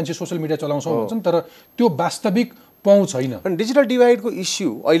भयो धेरै मान्छे सोसियल मिडिया चलाउँछौँ भन्छन् तर त्यो वास्तविक पहुँच छैन अनि डिजिटल डिभाइडको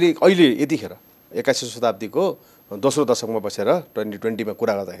इस्यु अहिले यतिखेर 21औं शताब्दीको दोस्रो दशकमा बसेर 2020 मा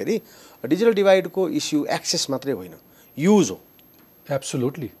कुरा गर्दाखेरि डिजिटल डिभाइडको इस्यु एक्सेस मात्रै होइन युज हो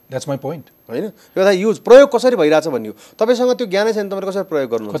एब्सोल्युटली द्याट्स माई पोइन्ट हैन यो युज प्रयोग कसरी भइरहेछ भन्ने हो तपाईसँग त्यो ज्ञानै छैन तपाईले कसरी प्रयोग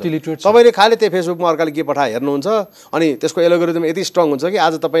गर्नुहुन्छ कति लिटरेट तपाईले खाली त्यही फेसबुकमा अर्काले के पठाए हेर्नुहुन्छ अनि त्यसको एल्गोरिदम यति स्ट्रङ हुन्छ कि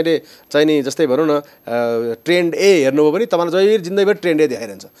आज तपाईले चाहिँ नि जस्तै भनौँ न ट्रेन्ड ए हेर्नुभयो भने तपाईलाई जहिले जिन्दगीभर ट्रेन्ड ए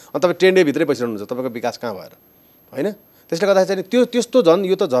देखाइरहन्छ अनि तपाईँ ट्रेन्ड ए भित्रै बसिरहनुहुन्छ तपाईँको विकास कहाँ भएर हैन त्यसले गर्दाखेरि चाहिँ त्यस्तो झन्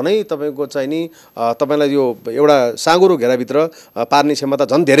यो त झनै तपाईँको चाहिँ नि तपाईँलाई यो एउटा साँगुरो घेराभित्र पार्ने क्षमता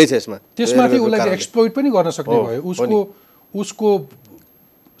झन् धेरै छ यसमा त्यसमाथि उसलाई एक्सप्लोइट पनि गर्न सक्ने भयो उसको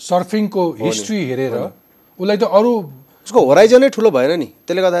सर्फिङको हिस्ट्री हेरेर उसलाई त अरू उसको होराइजनै ठुलो भएन नि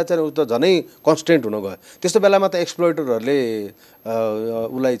त्यसले गर्दा चाहिँ उ त झनै कन्स्टेन्ट हुन गयो त्यस्तो बेलामा त एक्सप्लोइटरहरूले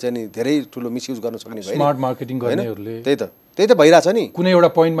उसलाई चाहिँ नि धेरै ठुलो मिसयुज गर्न सक्ने भयो स्मार्ट मार्केटिङ गर्नेहरूले त्यही त भइरहेछ नि कुनै एउटा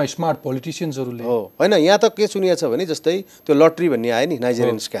पोइन्टमा स्मार्ट पोलिटिसियन्सहरूले हो हैन यहाँ त के सुनिएको छ भने जस्तै त्यो लटरी भन्ने आयो नि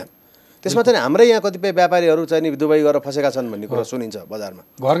नाइजेरियन स्क्याम त्यसमा चाहिँ हाम्रै यहाँ कतिपय व्यापारीहरू चाहिँ नि दुबई गएर फसेका छन् भन्ने कुरा सुनिन्छ बजारमा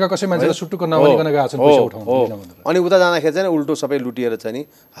घरका कसै मान्छेले सुटुक्क नभनिकन गएका छन् पैसा उठाउन अनि उता जाँदाखेरि चाहिँ उल्टो सबै लुटिएर चाहिँ नि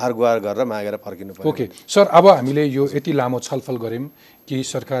हार गुहार गरेर मागेर फर्किनु पर्यो ओके सर अब हामीले यो यति लामो छलफल गऱ्यौँ कि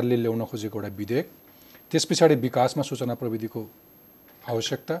सरकारले ल्याउन खोजेको एउटा विधेयक त्यस पछाडि विकासमा सूचना प्रविधिको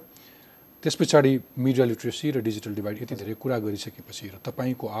आवश्यकता त्यस पछाडि मिडिया लिटरेसी र डिजिटल डिभाइड यति धेरै कुरा गरिसकेपछि र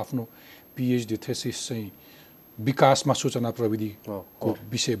तपाईँको आफ्नो पिएचडी थेसिस चाहिँ विकासमा सूचना प्रविधिको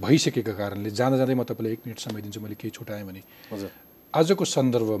विषय भइसकेका कारणले जाँदा जाँदै म तपाईँलाई 1 मिनट समय दिन्छु मैले केही छुटाएँ भने आजको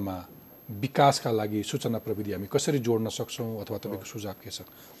सन्दर्भमा विकासका लागि सूचना प्रविधि हामी कसरी जोड्न सक्छौँ अथवा तपाईँको सुझाव के छ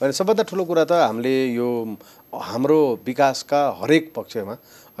अनि सबभन्दा ठुलो कुरा त हामीले यो हाम्रो विकासका हरेक पक्षमा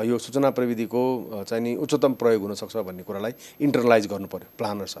यो सूचना प्रविधिको चाहिँ नि उच्चतम प्रयोग हुन सक्छ भन्ने कुरालाई इन्टरलाइज गर्नु पर्यो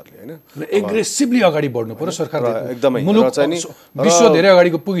प्लानर्सहरूले हैन एग्रेसिभली अगाडि बढ्नु पर्यो सरकारले एकदमै चाहिँ नि विश्व धेरै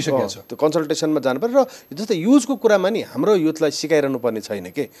अगाडिको पुगिसकेको छ त्यो कन्सल्टेसनमा जानु पर्यो र जस्तै युजको कुरामा नि हाम्रो युथलाई सिकाइरहनु पर्ने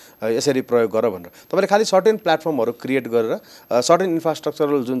छैन के यसरी प्रयोग गर भनेर तपाईले खाली सर्टेन प्लेटफर्महरू क्रिएट गरेर सर्टेन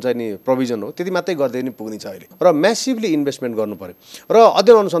इन्फ्रास्ट्रक्चरल जुन चाहिँ नि प्रोभिजन हो त्यति मात्रै गर्दै नि पुग्ने छ अहिले र म्यासिभली इन्भेस्टमेन्ट गर्नु पर्यो र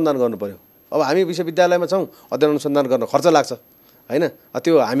अध्ययन अनुसन्धान गर्नु पर्यो अब हामी विश्वविद्यालयमा छौँ अध्ययन अनुसन्धान गर्न खर्च लाग्छ हैन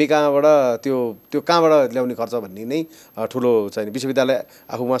त्यो हामी कहाँबाट त्यो कहाँबाट ल्याउने खर्च भन्ने नै ठुलो चाहिँ विश्वविद्यालय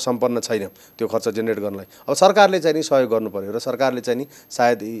आफूमा सम्पन्न छैन त्यो खर्च जेनेरेट गर्नलाई अब सरकारले चाहिँ नि सहयोग गर्नु पर्यो र सरकारले चाहिँ नि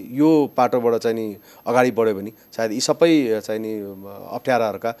सायद यो पाटोबाट चाहिँ नि अगाडि बढ्यो भने सायद यी सबै चाहिँ नि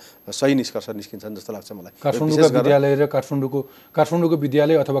अप्ठ्याराहरूका सही निष्कर्ष निस्किन्छन् जस्तो लाग्छ मलाई काठमाडौँको विद्यालय र काठमाडौँको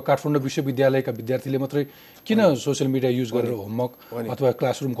विद्यालय अथवा काठमाडौँ विश्वविद्यालयका विद्यार्थीले मात्रै किन सोसियल मिडिया युज गरेर होमवर्क अथवा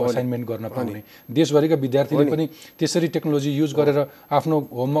क्लासरुमको असाइनमेन्ट गर्न पाउने देशभरिका विद्यार्थीले पनि त्यसरी टेक्नोलोजी युज गरेर आफ्नो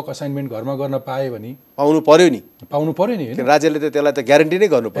होमवर्क असाइनमेन्ट घरमा गर्न पाए भने पाउनु पर्यो नि राज्यले त त्यसलाई त ग्यारेन्टी नै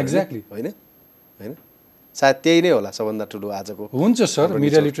गर्नु पर्यो एक्ज्याक्टली हैन हैन सायद त्यही नै होला सबभन्दा ठुलो आजको। हुन्छ सर,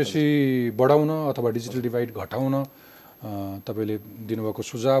 मिडिया लिट्रेसी बढाउन अथवा डिजिटल डिभाइड घटाउन तपाईँले दिनुभएको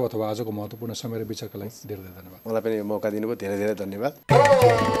सुझाव अथवा आजको महत्त्वपूर्ण समय र विचारका लागि धेरै धेरै धन्यवाद। मलाई पनि यो मौका दिनुभयो, धेरै धेरै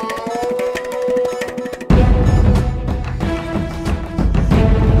धन्यवाद।